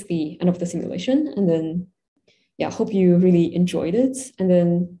yeah, this is the end of the simulation. And then, yeah, hope you really enjoyed it. And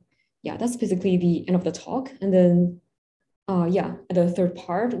then, yeah, that's basically the end of the talk. And then, yeah, the third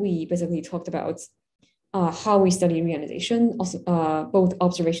part, we basically talked about how we study reionization, also both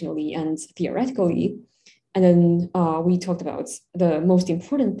observationally and theoretically. And then we talked about the most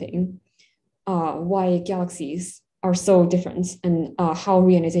important thing, why galaxies are so different and how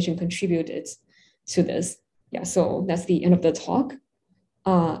reionization contributed to this. Yeah, so that's the end of the talk.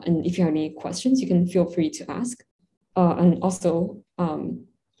 And if you have any questions, you can feel free to ask. And also,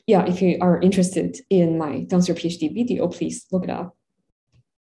 yeah, if you are interested in my Dance Your PhD video, please look it up.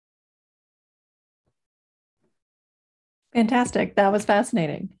 Fantastic. That was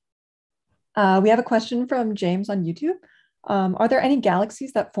fascinating. We have a question from James on YouTube. Are there any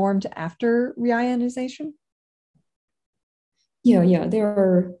galaxies that formed after reionization? Yeah, there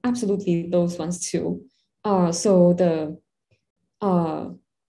are absolutely those ones too. So the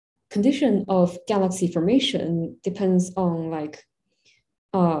condition of galaxy formation depends on like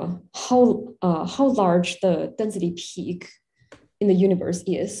how large the density peak in the universe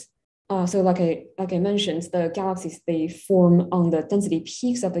is. So like I mentioned, the galaxies, they form on the density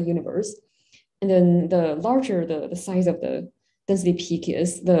peaks of the universe. And then the larger the size of the density peak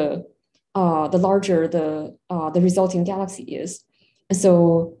is, the larger the resulting galaxy is. And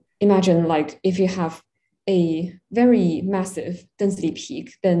so imagine like if you have a very massive density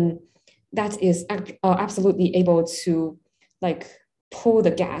peak, then that is absolutely able to like pull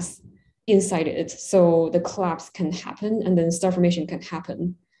the gas inside it, so the collapse can happen and then star formation can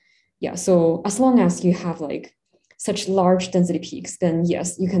happen. Yeah, so as long as you have like such large density peaks, then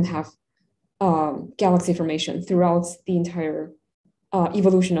yes, you can have galaxy formation throughout the entire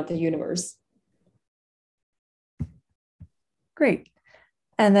evolution of the universe. Great.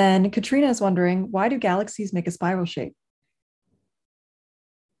 And then Katrina is wondering, why do galaxies make a spiral shape?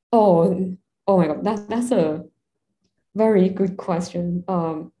 Oh my God, that's a very good question.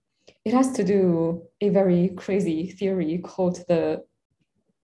 It has to do a very crazy theory called the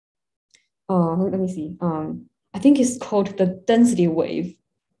let me see. I think it's called the density wave.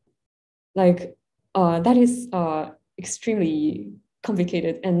 Like that is extremely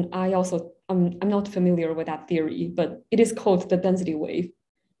complicated, and I'm not familiar with that theory, but it is called the density wave.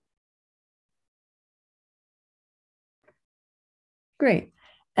 Great.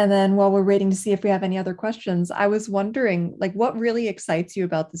 And then while we're waiting to see if we have any other questions, I was wondering, like, what really excites you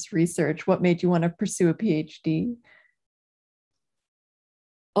about this research? What made you want to pursue a PhD?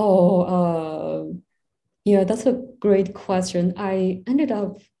 Oh, yeah, that's a great question. I ended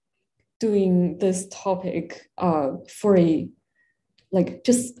up doing this topic for a like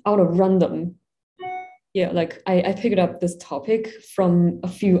just out of random. Yeah, like I picked up this topic from a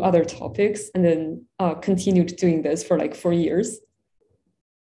few other topics and then continued doing this for like 4 years.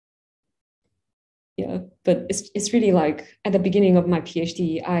 Yeah, but it's really like at the beginning of my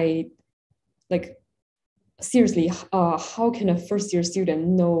PhD, I like seriously, how can a first year student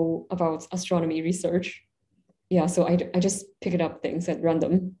know about astronomy research? Yeah, so I just picked up things at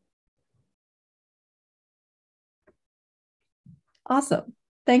random. Awesome.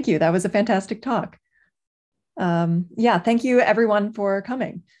 Thank you. That was a fantastic talk. Yeah, thank you everyone for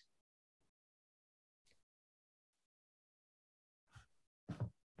coming.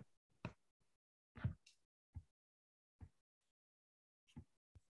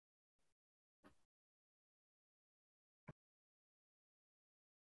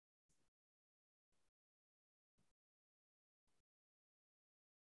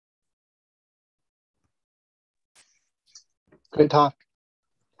 Great talk.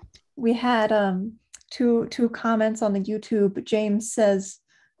 We had two comments on the YouTube. James says,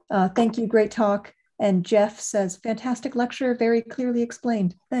 thank you, great talk. And Jeff says, fantastic lecture, very clearly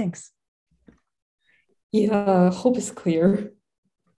explained. Thanks. Yeah, hope it's clear.